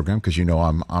this program because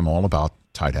I'm all about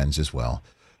tight ends as well.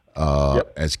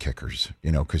 As kickers,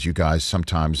 because you guys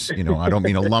sometimes, I don't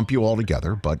mean to lump you all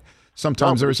together, but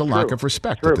sometimes there is a lack of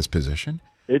respect at this position.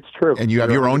 It's true. And you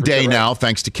have your own day now,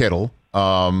 thanks to Kittle.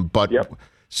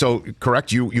 So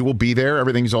correct, you will be there.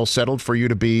 Everything's all settled for you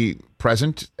to be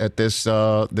present at this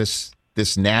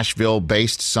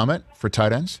Nashville-based summit for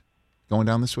tight ends going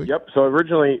down this week. Yep. So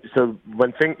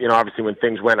when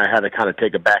things went, I had to kind of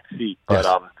take a back seat, but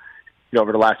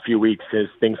over the last few weeks, as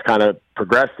things kind of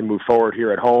progressed and moved forward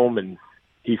here at home, and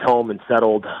he's home and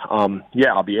settled,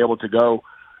 I'll be able to go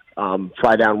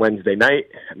fly down Wednesday night.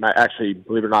 Actually,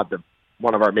 believe it or not,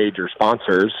 one of our major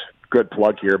sponsors, good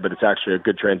plug here, but it's actually a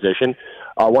good transition.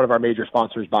 One of our major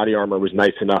sponsors, Body Armor, was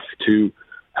nice enough to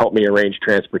help me arrange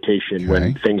transportation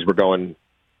when things were going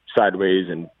sideways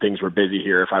and things were busy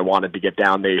here. If I wanted to get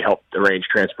down, they helped arrange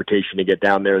transportation to get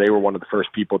down there. They were one of the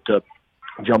first people to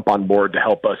jump on board to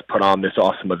help us put on this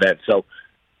awesome event. So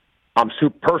I'm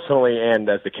personally and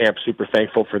as the camp super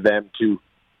thankful for them to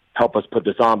help us put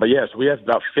this on. But yes, we have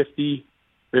about 50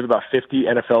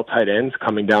 NFL tight ends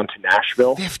coming down to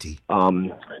Nashville. 50.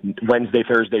 Wednesday,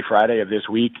 Thursday, Friday of this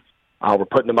week. We're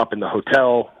putting them up in the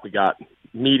hotel. We got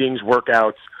meetings,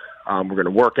 workouts. We're going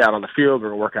to work out on the field. We're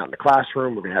going to work out in the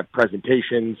classroom. We're going to have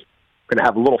presentations. We're going to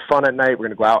have a little fun at night. We're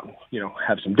going to go out and,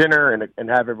 have some dinner and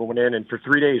have everyone in. And for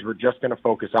 3 days, we're just going to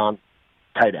focus on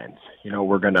tight ends.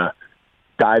 We're going to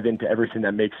dive into everything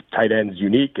that makes tight ends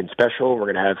unique and special.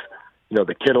 We're going to have,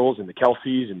 the Kittles and the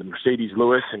Kelces and the Mercedes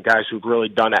Lewis and guys who've really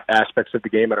done aspects of the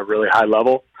game at a really high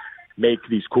level make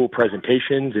these cool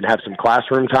presentations and have some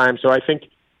classroom time. So I think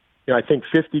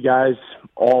 50 guys,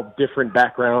 all different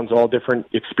backgrounds, all different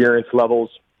experience levels.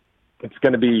 It's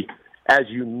going to be as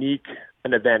unique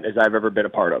an event as I've ever been a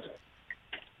part of.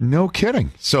 No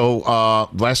kidding. So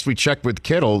last we checked with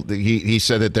Kittle, he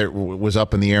said that there was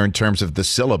up in the air in terms of the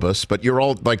syllabus, but you're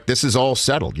all like, this is all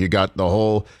settled. You got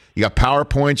you got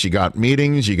PowerPoints, you got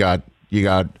meetings, you got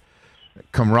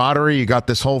camaraderie, you got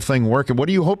this whole thing working. What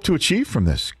do you hope to achieve from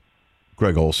this,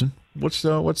 Greg Olsen? What's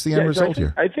the end result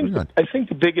here? I think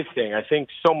the biggest thing,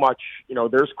 so much,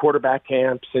 there's quarterback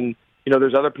camps and,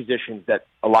 there's other positions that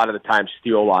a lot of the time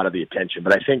steal a lot of the attention.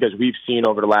 But I think as we've seen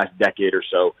over the last decade or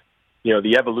so,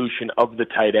 the evolution of the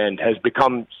tight end has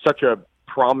become such a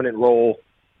prominent role,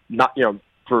 not,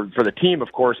 for the team,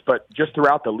 of course, but just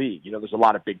throughout the league. There's a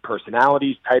lot of big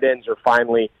personalities. Tight ends are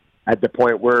finally at the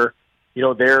point where,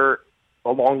 they're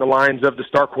along the lines of the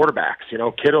star quarterbacks,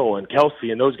 Kittle and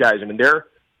Kelce and those guys. I mean, they're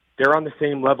on the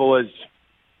same level as,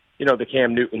 the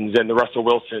Cam Newtons and the Russell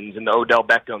Wilsons and the Odell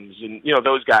Beckhams and,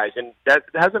 those guys. And that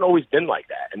hasn't always been like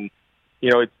that. And,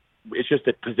 it's just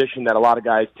a position that a lot of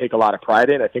guys take a lot of pride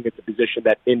in. I think it's a position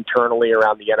that internally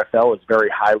around the NFL is very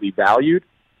highly valued.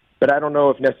 But I don't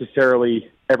know if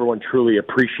necessarily everyone truly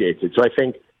appreciates it. So I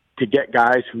think to get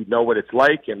guys who know what it's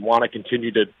like and want to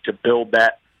continue to build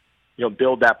that,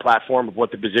 build that platform of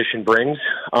what the position brings,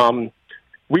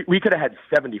 we could have had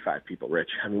 75 people, Rich.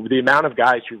 I mean, the amount of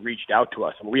guys who reached out to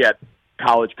us. I mean, we had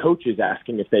college coaches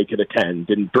asking if they could attend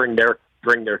and bring their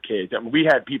kids. I mean, we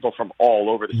had people from all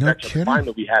over the spectrum.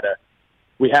 Finally,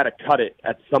 we had to cut it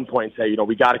at some point and say,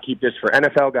 we got to keep this for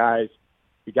NFL guys.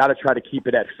 We got to try to keep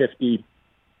it at 50.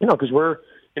 Because we're,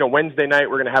 Wednesday night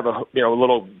we're going to have a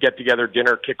little get together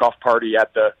dinner kickoff party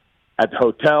at the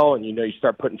hotel, and you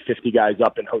start putting 50 guys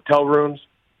up in hotel rooms.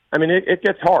 I mean, it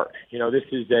gets hard. This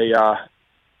is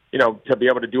to be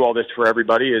able to do all this for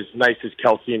everybody, as nice as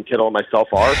Kelce and Kittle and myself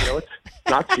are, it's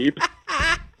not cheap.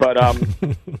 But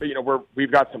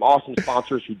we've got some awesome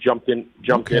sponsors who jumped in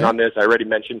on this. I already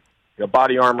mentioned,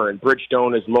 Body Armor and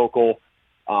Bridgestone is local,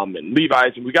 and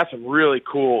Levi's, and we got some really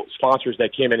cool sponsors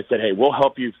that came in and said, "Hey, we'll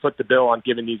help you foot the bill on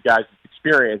giving these guys this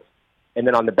experience." And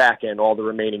then on the back end, all the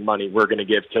remaining money we're going to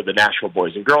give to the Nashville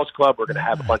Boys and Girls Club. We're going to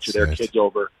have a bunch of their kids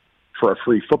over for a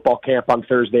free football camp on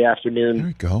Thursday afternoon. There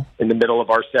we go. In the middle of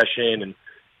our session,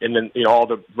 and then all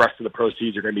the rest of the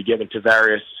proceeds are going to be given to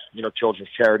various children's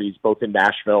charities both in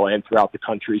Nashville and throughout the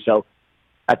country. So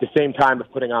at the same time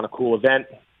of putting on a cool event,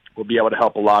 we'll be able to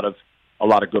help a lot of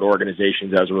good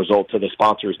organizations as a result of the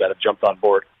sponsors that have jumped on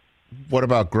board. What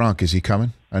about Gronk? Is he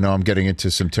coming? I know I'm getting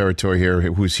into some territory here.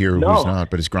 Who's here, who's not?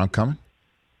 But is Gronk coming?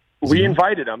 We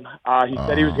invited him. He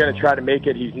said he was going to try to make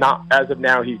it. He's not, as of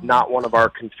now, he's not one of our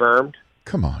confirmed.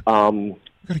 Come on.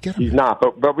 Gotta get him. He's not.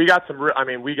 But we got some.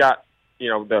 We got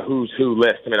the who's who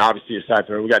list. I mean, obviously aside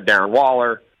from it, we got Darren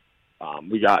Waller.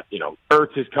 We got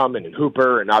Ertz is coming and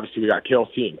Hooper, and obviously we got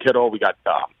Kelce and Kittle. We got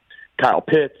Kyle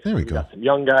Pitts. There we go. Got some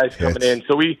young guys coming in.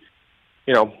 So we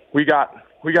got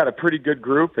a pretty good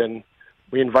group, and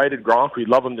we invited Gronk. We'd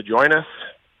love him to join us.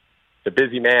 He's a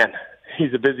busy man.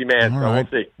 He's a busy man. All so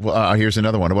right. We'll see. Well, here's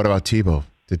another one. What about Tebow?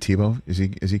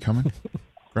 Is he coming?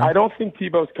 I don't think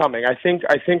Tebow's coming. I think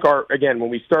when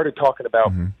we started talking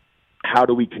about how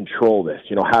do we control this,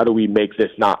 how do we make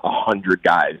this not 100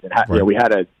 guys? And we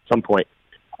had at some point.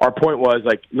 Our point was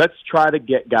let's try to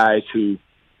get guys who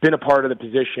been a part of the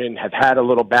position, have had a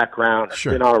little background,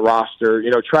 been on a roster.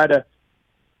 Try to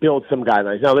build some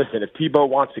guidelines. Now, listen, if Tebow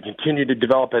wants to continue to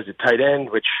develop as a tight end,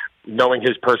 which knowing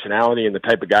his personality and the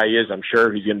type of guy he is, I'm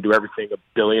sure he's going to do everything a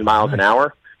billion miles an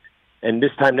hour. And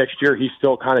this time next year, he's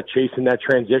still kind of chasing that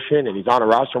transition, and he's on a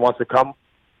roster and wants to come.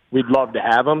 We'd love to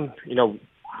have him.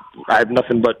 I have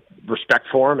nothing but respect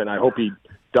for him, and I hope he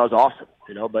does awesome.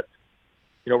 But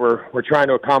we're trying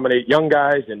to accommodate young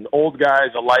guys and old guys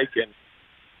alike, and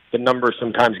the numbers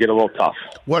sometimes get a little tough.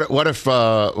 What if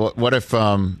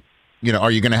you know,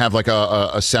 are you going to have like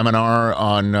a seminar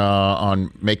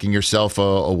on making yourself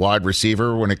a wide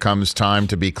receiver when it comes time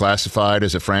to be classified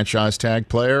as a franchise tag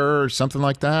player or something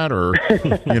like that? Or,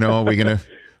 you know, we're gonna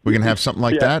have something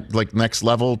like that, like next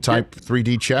level type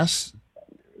 3D chess?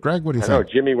 Greg, what do you think?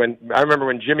 I remember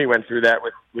when Jimmy went through that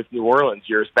with New Orleans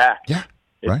years back. Yeah.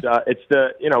 It's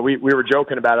we were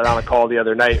joking about it on a call the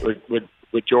other night with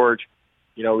George.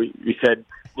 You know, we said,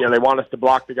 you know, they want us to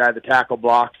block the guy the tackle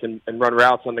blocks and run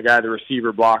routes on the guy the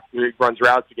receiver runs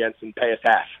routes against and pay us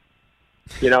half.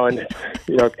 You know, and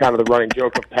you know, it's kind of the running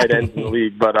joke of tight ends in the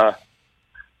league, but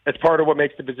it's part of what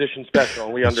makes the position special,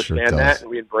 and we understand that and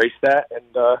we embrace that,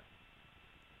 and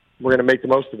we're going to make the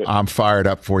most of it. I'm fired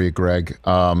up for you, Greg.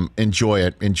 Enjoy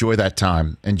it. Enjoy that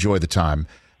time. Enjoy the time.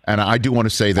 And I do want to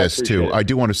say this too.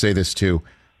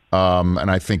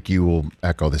 And I think you will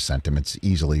echo the sentiments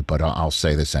easily, but I'll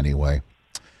say this anyway.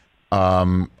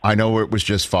 I know it was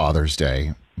just Father's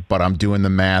Day, but I'm doing the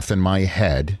math in my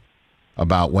head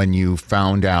about when you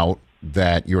found out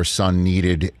that your son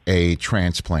needed a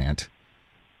transplant.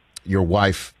 Your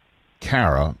wife,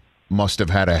 Kara, must have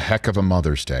had a heck of a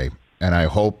Mother's Day, and I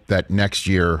hope that next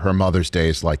year her Mother's Day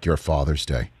is like your Father's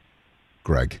Day,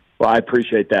 Greg. Well, I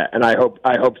appreciate that, and I hope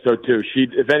so too.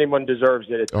 If anyone deserves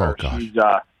it, it's her.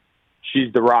 God.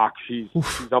 She's the rock. She's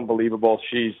unbelievable.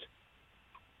 She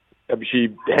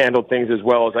handled things as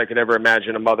well as I could ever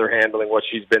imagine a mother handling what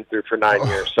she's been through for 9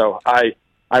 years. So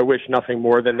I wish nothing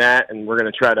more than that, and we're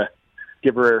going to try to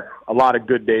give her a lot of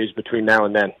good days between now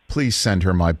and then. Please send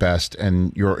her my best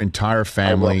and your entire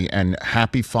family, and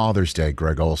happy Father's Day,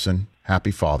 Greg Olsen.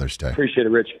 Happy Father's Day. Appreciate it,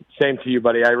 Rich. Same to you,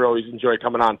 buddy. I always enjoy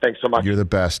coming on. Thanks so much. You're the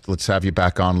best. Let's have you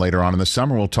back on later on in the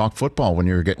summer. We'll talk football when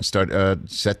you're getting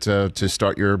set to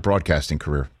start your broadcasting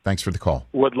career. Thanks for the call.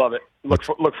 Would love it.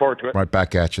 Look forward to it. Right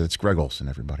back at you. That's Greg Olsen,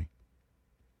 everybody.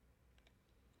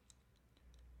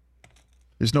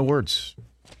 There's no words.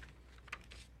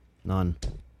 None.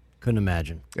 Couldn't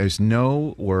imagine. There's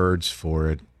no words for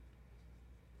it.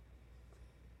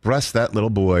 Bless that little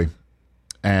boy,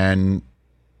 and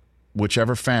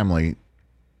whichever family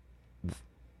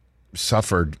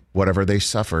suffered whatever they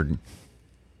suffered,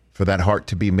 for that heart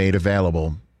to be made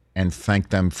available, and thank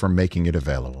them for making it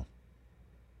available.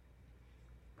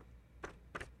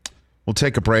 We'll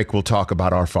take a break. We'll talk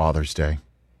about our Father's Day.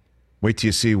 Wait till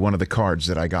you see one of the cards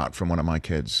that I got from one of my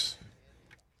kids.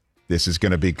 This is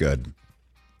going to be good.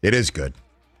 It is good.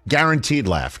 Guaranteed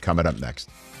laugh coming up next.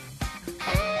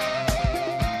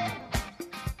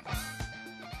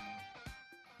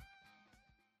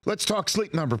 Let's talk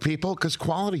Sleep Number, people, because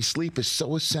quality sleep is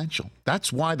so essential.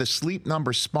 That's why the Sleep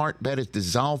Number smart bed is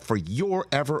designed for your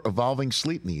ever-evolving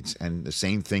sleep needs, and the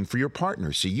same thing for your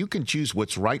partner, so you can choose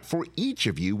what's right for each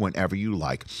of you whenever you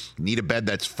like. Need a bed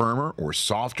that's firmer or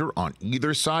softer on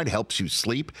either side, helps you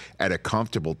sleep at a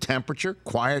comfortable temperature,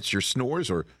 quiets your snores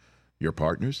or your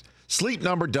partner's? Sleep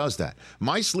Number does that.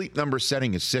 My Sleep Number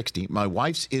setting is 60. My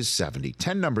wife's is 70.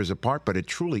 10 numbers apart, but it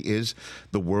truly is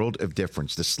the world of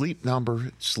difference. The Sleep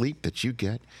Number sleep that you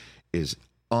get is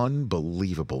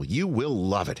unbelievable. You will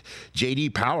love it.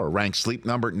 J.D. Power ranks Sleep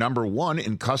Number number 1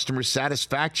 in customer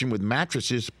satisfaction with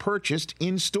mattresses purchased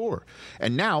in store.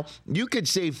 And now you could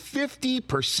save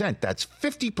 50%. That's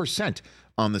 50%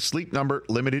 on the Sleep Number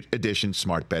limited edition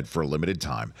smart bed for a limited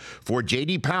time. For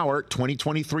J.D. Power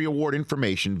 2023 award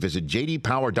information, visit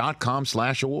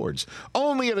jdpower.com/awards.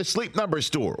 Only at a Sleep Number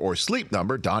store or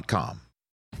sleepnumber.com.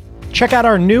 Check out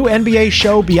our new NBA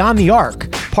show, Beyond the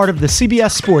Arc, part of the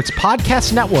CBS Sports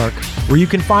Podcast Network, where you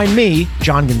can find me,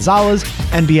 John Gonzalez,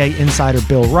 NBA insider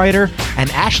Bill Ryder,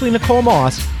 and Ashley Nicole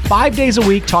Moss 5 days a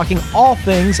week talking all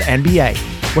things NBA.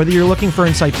 Whether you're looking for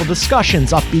insightful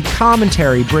discussions, upbeat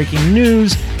commentary, breaking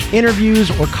news,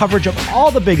 interviews, or coverage of all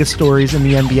the biggest stories in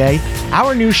the NBA,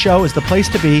 our new show is the place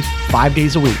to be 5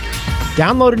 days a week.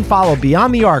 Download and follow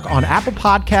Beyond the Arc on Apple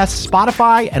Podcasts,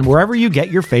 Spotify, and wherever you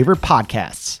get your favorite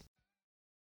podcasts.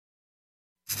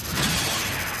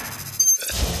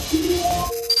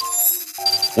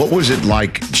 What was it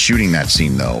like shooting that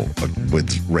scene, though,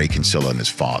 with Ray Kinsella and his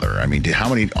father? I mean, how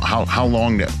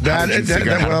long? We had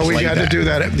to do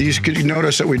that. You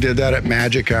notice that we did that at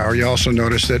Magic Hour. You also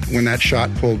noticed that when that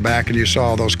shot pulled back and you saw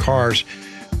all those cars,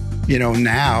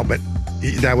 now, but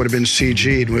that would have been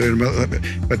CG'd.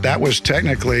 But that was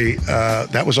technically,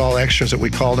 that was all extras that we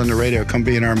called on the radio, come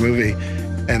be in our movie,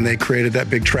 and they created that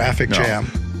big traffic jam.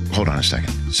 Hold on a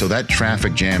second. So that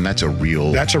traffic jam, that's a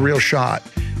real shot.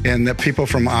 and that people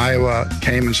from Iowa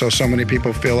came, and so many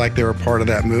people feel like they were part of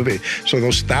that movie. So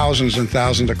those thousands and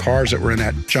thousands of cars that were in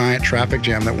that giant traffic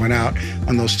jam that went out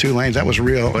on those 2 lanes, that was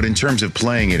real. But in terms of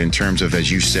playing it, in terms of, as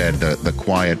you said, the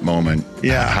quiet moment,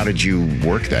 how did you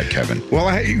work that, Kevin? Well,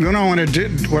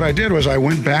 what I did was I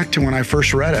went back to when I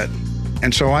first read it,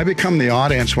 and so I become the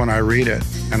audience when I read it.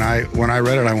 And when I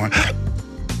read it, I went,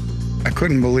 I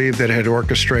couldn't believe that it had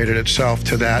orchestrated itself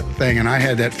to that thing, and I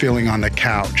had that feeling on the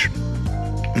couch.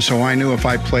 And so I knew if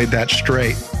I played that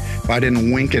straight, if I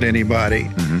didn't wink at anybody,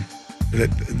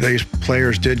 that these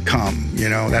players did come.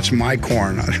 That's my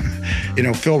corn.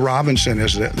 Phil Robinson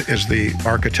is the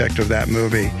architect of that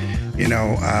movie.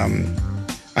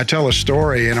 I tell a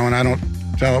story, and I don't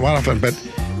tell it often, but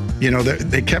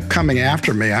they kept coming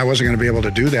after me. I wasn't going to be able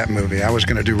to do that movie. I was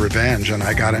going to do Revenge, and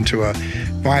I got into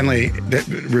finally,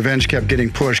 Revenge kept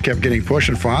getting pushed,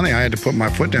 and finally I had to put my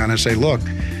foot down and say, look,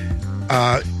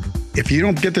 if you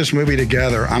don't get this movie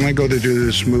together, I'm going to go to do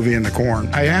this movie in the corn.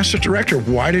 I asked the director,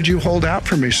 why did you hold out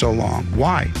for me so long?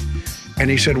 Why? And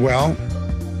he said, well,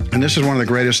 and this is one of the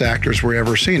greatest actors we've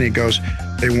ever seen. He goes,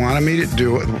 they wanted me to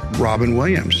do it with Robin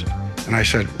Williams. And I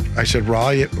said,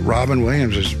 Robin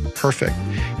Williams is perfect.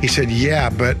 He said, yeah,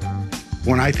 but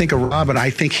when I think of Robin, I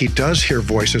think he does hear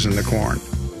voices in the corn.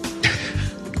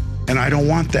 And I don't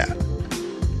want that.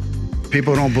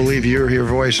 People don't believe you hear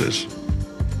voices.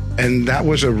 And that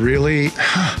was a really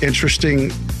interesting,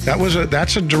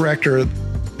 that's a director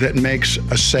that makes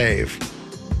a save.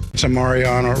 It's a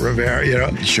Mariano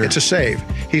Rivera, Sure. It's a save.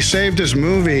 He saved his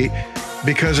movie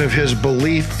because of his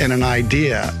belief in an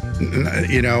idea,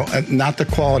 not the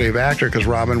quality of actor, because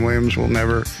Robin Williams will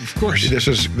never. Of course, this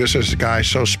is a guy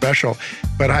so special.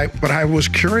 But I was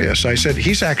curious. I said,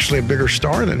 he's actually a bigger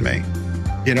star than me,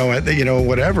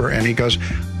 whatever. And he goes,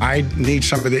 I need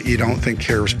somebody that you don't think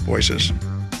hears voices.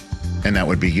 And that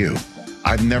would be you.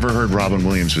 I've never heard Robin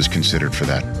Williams was considered for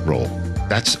that role.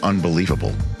 That's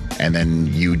unbelievable. And then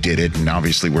you did it, and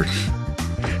obviously we're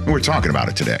talking about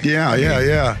it today.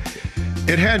 Yeah.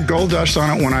 It had gold dust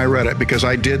on it when I read it, because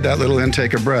I did that little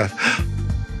intake of breath.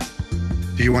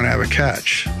 Do you want to have a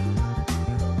catch?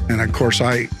 And of course,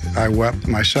 I wept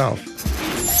myself.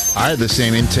 I had the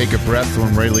same intake of breath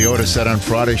when Ray Liotta said on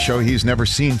Friday's show he's never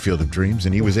seen Field of Dreams,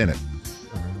 and he was in it.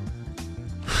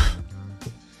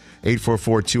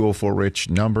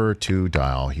 844-204-RICH, number to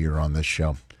dial here on this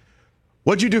show.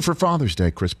 What'd you do for Father's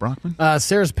Day, Chris Brockman?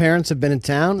 Sarah's parents have been in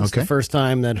town. It's the first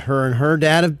time that her and her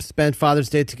dad have spent Father's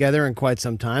Day together in quite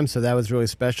some time, so that was really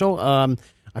special. I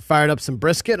fired up some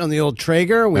brisket on the old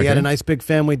Traeger. We had a nice big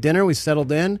family dinner. We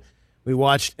settled in. We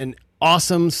watched an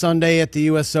awesome Sunday at the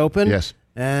U.S. Open. Yes.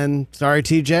 And, sorry,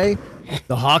 TJ,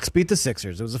 the Hawks beat the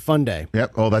Sixers. It was a fun day.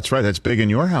 Yep. Oh, that's right. That's big in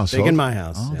your household. Big in my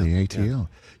house. Oh, the ATL. Yeah.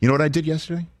 You know what I did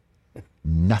yesterday?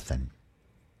 Nothing.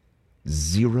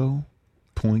 0.0.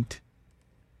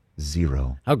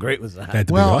 How great was that?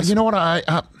 Well, awesome. You know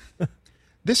what?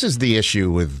 This is the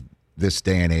issue with this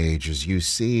day and age is you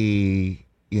see,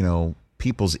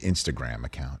 people's Instagram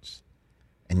accounts,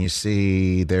 and you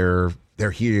see they're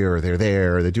here, they're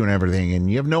there, they're doing everything,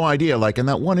 and you have no idea. Like in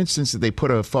that one instance that they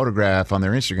put a photograph on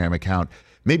their Instagram account,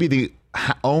 maybe the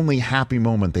only happy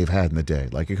moment they've had in the day.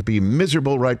 Like it could be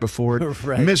miserable right before it,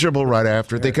 right. Miserable right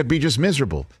after it. Sure. They could be just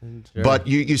miserable. Sure. But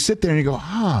you sit there and you go,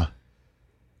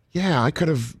 yeah, I could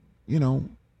have,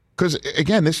 because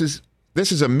again, this is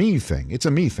a me thing. It's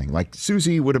a me thing. Like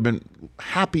Susie would have been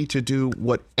happy to do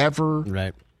whatever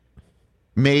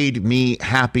made me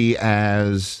happy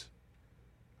as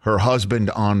her husband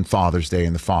on Father's Day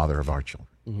and the father of our children.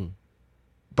 Mm-hmm.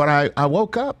 But I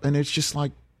woke up and it's just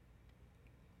like,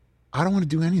 I don't want to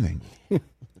do anything, and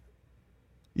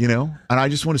I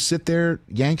just want to sit there.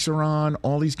 Yanks are on,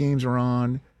 all these games are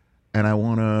on, and I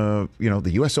want to,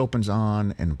 the U.S. Open's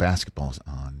on and basketball's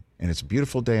on, and it's a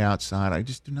beautiful day outside. I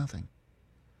just do nothing.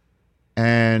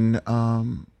 And,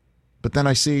 but then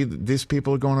I see these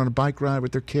people are going on a bike ride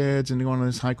with their kids and going on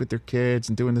this hike with their kids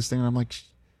and doing this thing, and I'm like,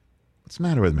 what's the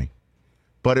matter with me?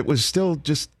 But it was still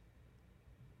just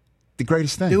the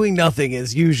greatest thing. Doing nothing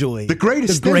is usually the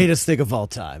greatest thing of all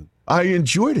time. I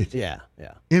enjoyed it. Yeah.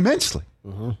 Immensely.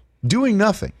 Mm-hmm. Doing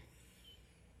nothing.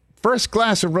 First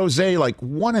glass of rosé like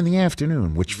 1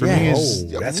 p.m, which for me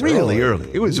is really early.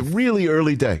 It was a really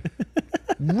early day.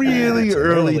 Really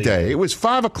early day. It was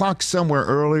 5 o'clock somewhere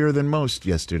earlier than most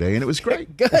yesterday, and it was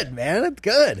great. Good, man. It's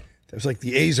good. It was like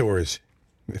the Azores.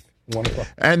 1 o'clock.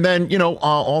 And then,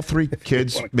 all three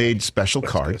kids made special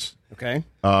cards. Okay.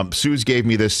 Suze gave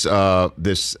me this,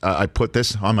 I put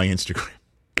this on my Instagram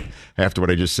after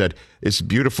what I just said. It's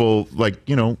beautiful,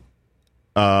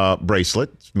 bracelet.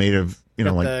 It's made of,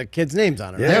 Got the kids' names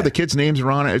on it. Yeah, the kids' names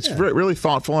are on it. It's really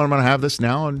thoughtful, and I'm going to have this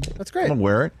now, and that's great. I'm going to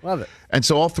wear it. Love it. And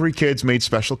so all 3 kids made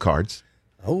special cards.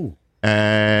 Oh.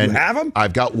 And you have them?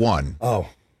 I've got one. Oh.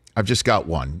 I've just got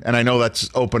one. And I know that's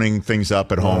opening things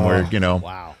up at home where,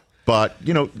 Wow. But,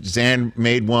 Zan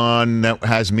made one that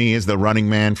has me as the running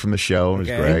man from the show. It was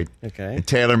great. Okay. And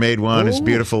Taylor made one. It's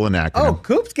beautiful and acronym. Oh,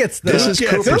 Coops gets the This is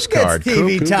Cooper's card.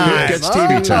 TV time. Coop gets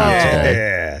TV time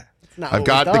Yeah. today. I've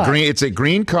got the green. It's a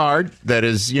green card that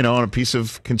is, on a piece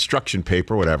of construction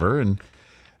paper, whatever.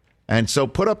 And so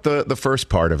put up the first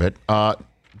part of it.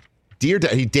 Dear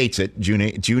Dad, he dates it June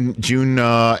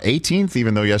 18th,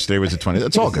 even though yesterday was the 20th.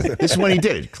 That's all good. This is when he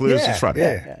did it. Clears in front of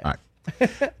it. All right.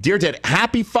 Dear Dad,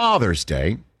 happy Father's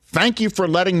Day. Thank you for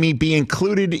letting me be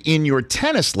included in your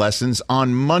tennis lessons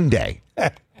on Monday.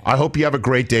 I hope you have a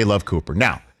great day. Love, Cooper.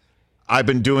 Now, I've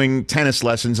been doing tennis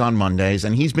lessons on Mondays,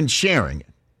 and he's been sharing it.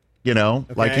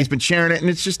 Like he's been sharing it, and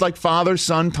it's just like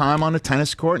father-son time on a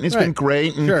tennis court, and it's been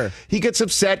great. And he gets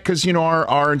upset because,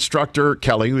 our instructor,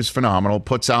 Kelly, who's phenomenal,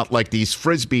 puts out like these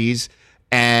Frisbees,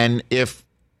 and if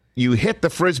you hit the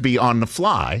Frisbee on the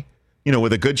fly,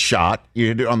 with a good shot, you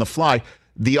hit it on the fly,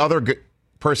 the other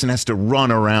person has to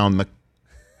run around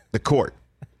the court.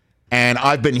 And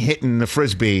I've been hitting the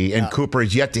Frisbee, and Cooper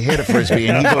has yet to hit a Frisbee,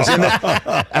 and he goes in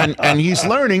there, and he's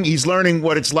learning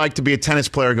what it's like to be a tennis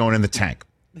player going in the tank.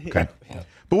 Okay.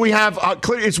 But we have,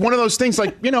 it's one of those things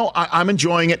like, I'm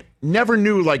enjoying it. Never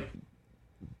knew, like,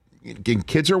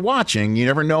 kids are watching. You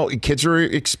never know. Kids are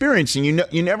experiencing.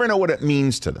 You never know what it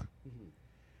means to them,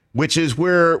 which is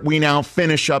where we now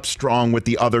finish up strong with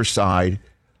the other side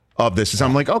of this. So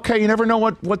I'm like, okay, you never know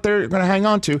what they're going to hang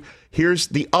on to. Here's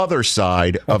the other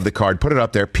side of the card. Put it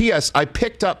up there. P.S. I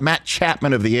picked up Matt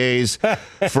Chapman of the A's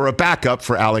for a backup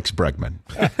for Alex Bregman.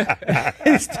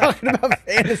 He's talking about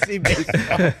fantasy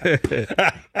baseball.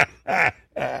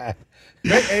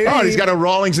 Oh, he's got a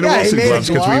Rawlings and a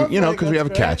Wilson gloves because we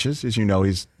have catches. As you know,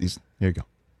 he's here you go.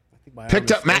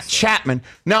 Picked up Matt Chapman.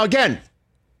 Now, again,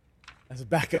 as a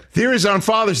backup. Here is on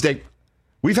Father's Day.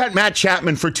 We've had Matt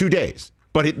Chapman for 2 days.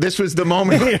 But this was the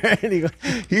moment.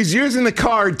 He's using the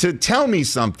card to tell me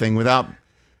something without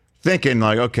thinking,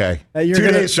 like, okay, 2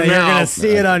 days from now. You're going to see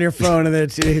it on your phone, and then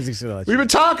 2 days he's going to let you. We've been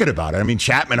talking about it. I mean,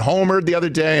 Chapman homered the other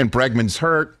day, and Bregman's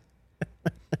hurt.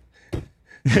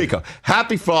 There you go.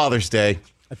 Happy Father's Day.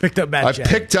 I picked up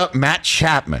Matt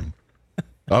Chapman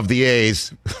of the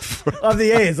A's. Of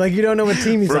the A's. Like, you don't know what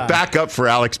team he's on. For a backup for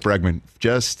Alex Bregman.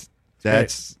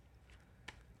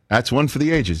 That's one for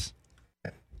the ages.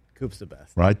 Coop's the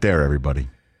best. Right there, everybody.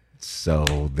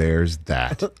 So there's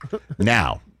that.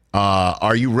 Now,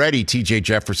 are you ready, TJ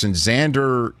Jefferson?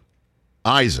 Xander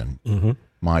Eisen,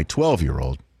 my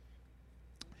 12-year-old,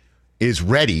 is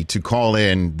ready to call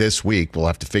in this week. We'll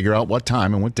have to figure out what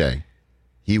time and what day.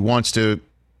 He wants to,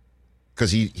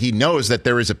 because he knows that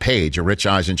there is a page, a Rich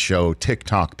Eisen Show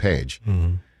TikTok page,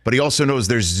 but he also knows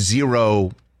there's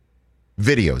 0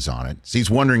 videos on it. So he's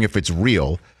wondering if it's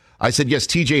real. I said, yes,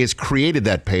 TJ has created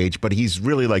that page, but he's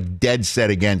really like dead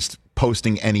set against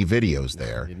posting any videos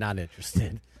there. You're not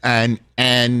interested. And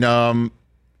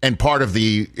part of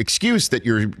the excuse that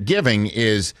you're giving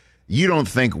is you don't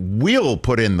think we'll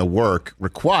put in the work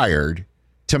required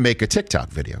to make a TikTok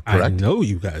video, correct? I know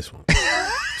you guys won't.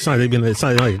 It's not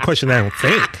like a question that I don't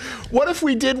think. What if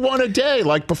we did one a day,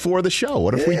 like before the show?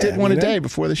 What if we did one a day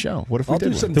before the show? What if we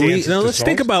did one? Now let's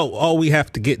think about all we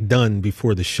have to get done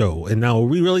before the show. And now, are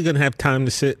we really going to have time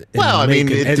to sit? And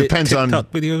it depends TikTok on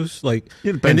videos.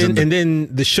 And then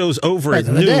the show's over at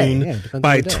noon.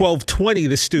 By 12:20,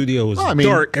 the studio is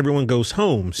dark. Everyone goes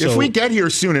home. So if we get here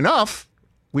soon enough,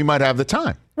 we might have the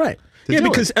time. Right. Yeah,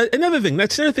 because another thing,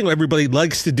 that's another thing everybody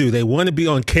likes to do. They want to be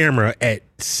on camera at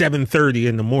 7:30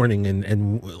 in the morning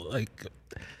and like,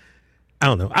 I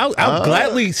don't know. I'll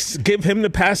gladly give him the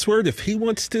password if he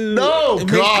wants to. No,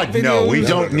 God, no. We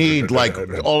don't need like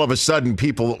all of a sudden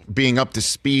people being up to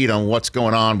speed on what's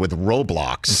going on with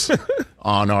Roblox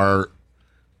on our,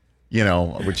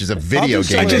 which is a video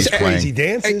game he's playing. Crazy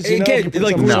dances. Again,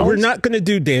 we're not going to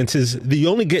do dances. You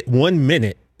only get 1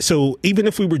 minute. So even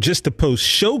if we were just to post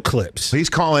show clips.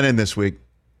 He's calling in this week.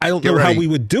 I don't know how we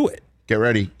would do it. Get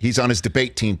ready. He's on his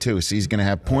debate team, too. So he's going to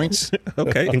have points.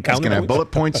 Okay. He's going to have bullet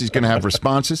points. He's going to have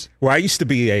responses. Well, I used to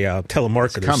be a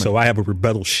telemarketer, so I have a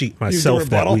rebuttal sheet myself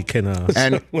that we can.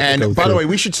 And by the way,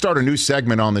 we should start a new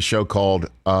segment on the show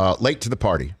called Late to the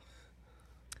Party.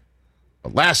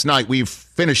 Last night, we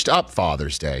finished up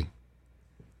Father's Day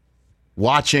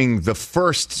watching the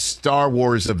first Star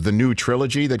Wars of the new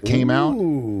trilogy that came out,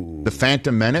 The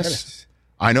Phantom Menace.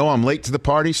 I know I'm late to the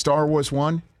party, Star Wars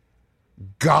 1.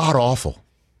 God awful.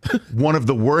 One of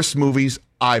the worst movies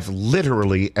I've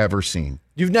literally ever seen.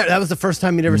 That was the first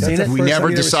time you'd ever seen it? We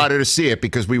never decided to see it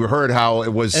because we heard how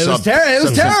it was. It was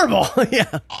terrible.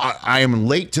 Yeah. I am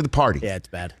late to the party. Yeah, it's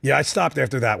bad. Yeah, I stopped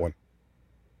after that one.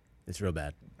 It's real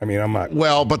bad. I mean, I'm not.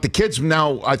 Well, but the kids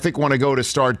now, I think, want to go to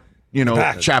start,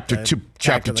 chapter 2 and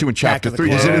chapter 3.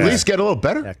 Does it at least get a little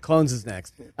better? Yeah, Clones is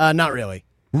next. Not really.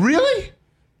 Really?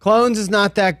 Clones is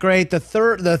not that great. The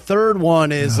third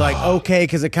one is like okay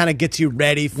because it kind of gets you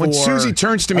ready for. When Susie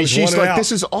turns to me, she's like,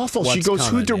 "This is awful." She goes,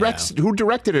 "Who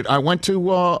directed it?" I went to the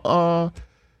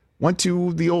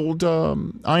old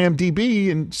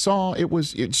IMDb and saw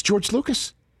it's George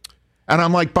Lucas. And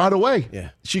I'm like, by the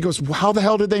way, She goes, well, how the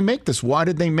hell did they make this? Why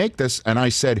did they make this? And I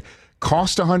said,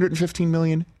 cost $115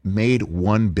 million, made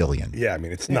 $1 billion. Yeah, I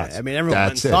mean, it's nuts. I mean,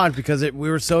 everyone saw it because we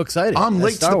were so excited. I'm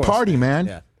late to the party, man.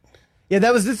 Yeah. Yeah,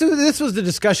 this was the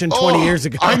discussion 20 years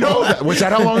ago. I know that. Was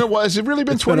that how long it was? Has it really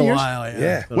been 20 years? It's been a while,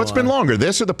 yeah. What's been longer,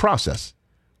 this or the process?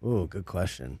 Ooh, good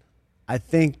question. I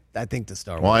think the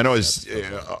Star Wars. Well, I know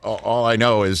all I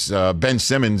know is Ben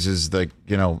Simmons is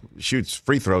shoots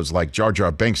free throws like Jar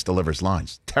Jar Binks delivers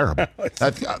lines. Terrible. I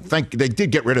think they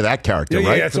did get rid of that character,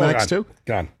 right? Yeah, for the next two?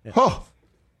 Gone. Yeah. Oh,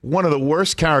 one of the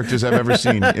worst characters I've ever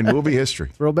seen in movie history.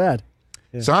 It's real bad.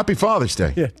 Yeah. So happy Father's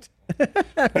Day. Yeah.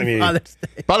 Father's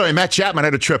Day. By the way, Matt Chapman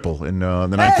had a triple in the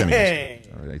ninth inning.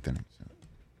 Eighth inning.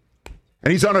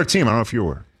 And he's on our team. I don't know if you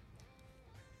were.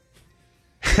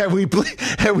 And we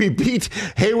beat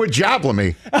Hayward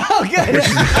Jablamy. Oh, good.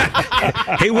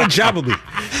 Hayward Jablamy.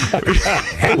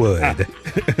 Hayward.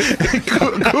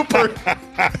 Cooper.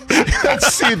 Let's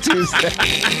see you Tuesday.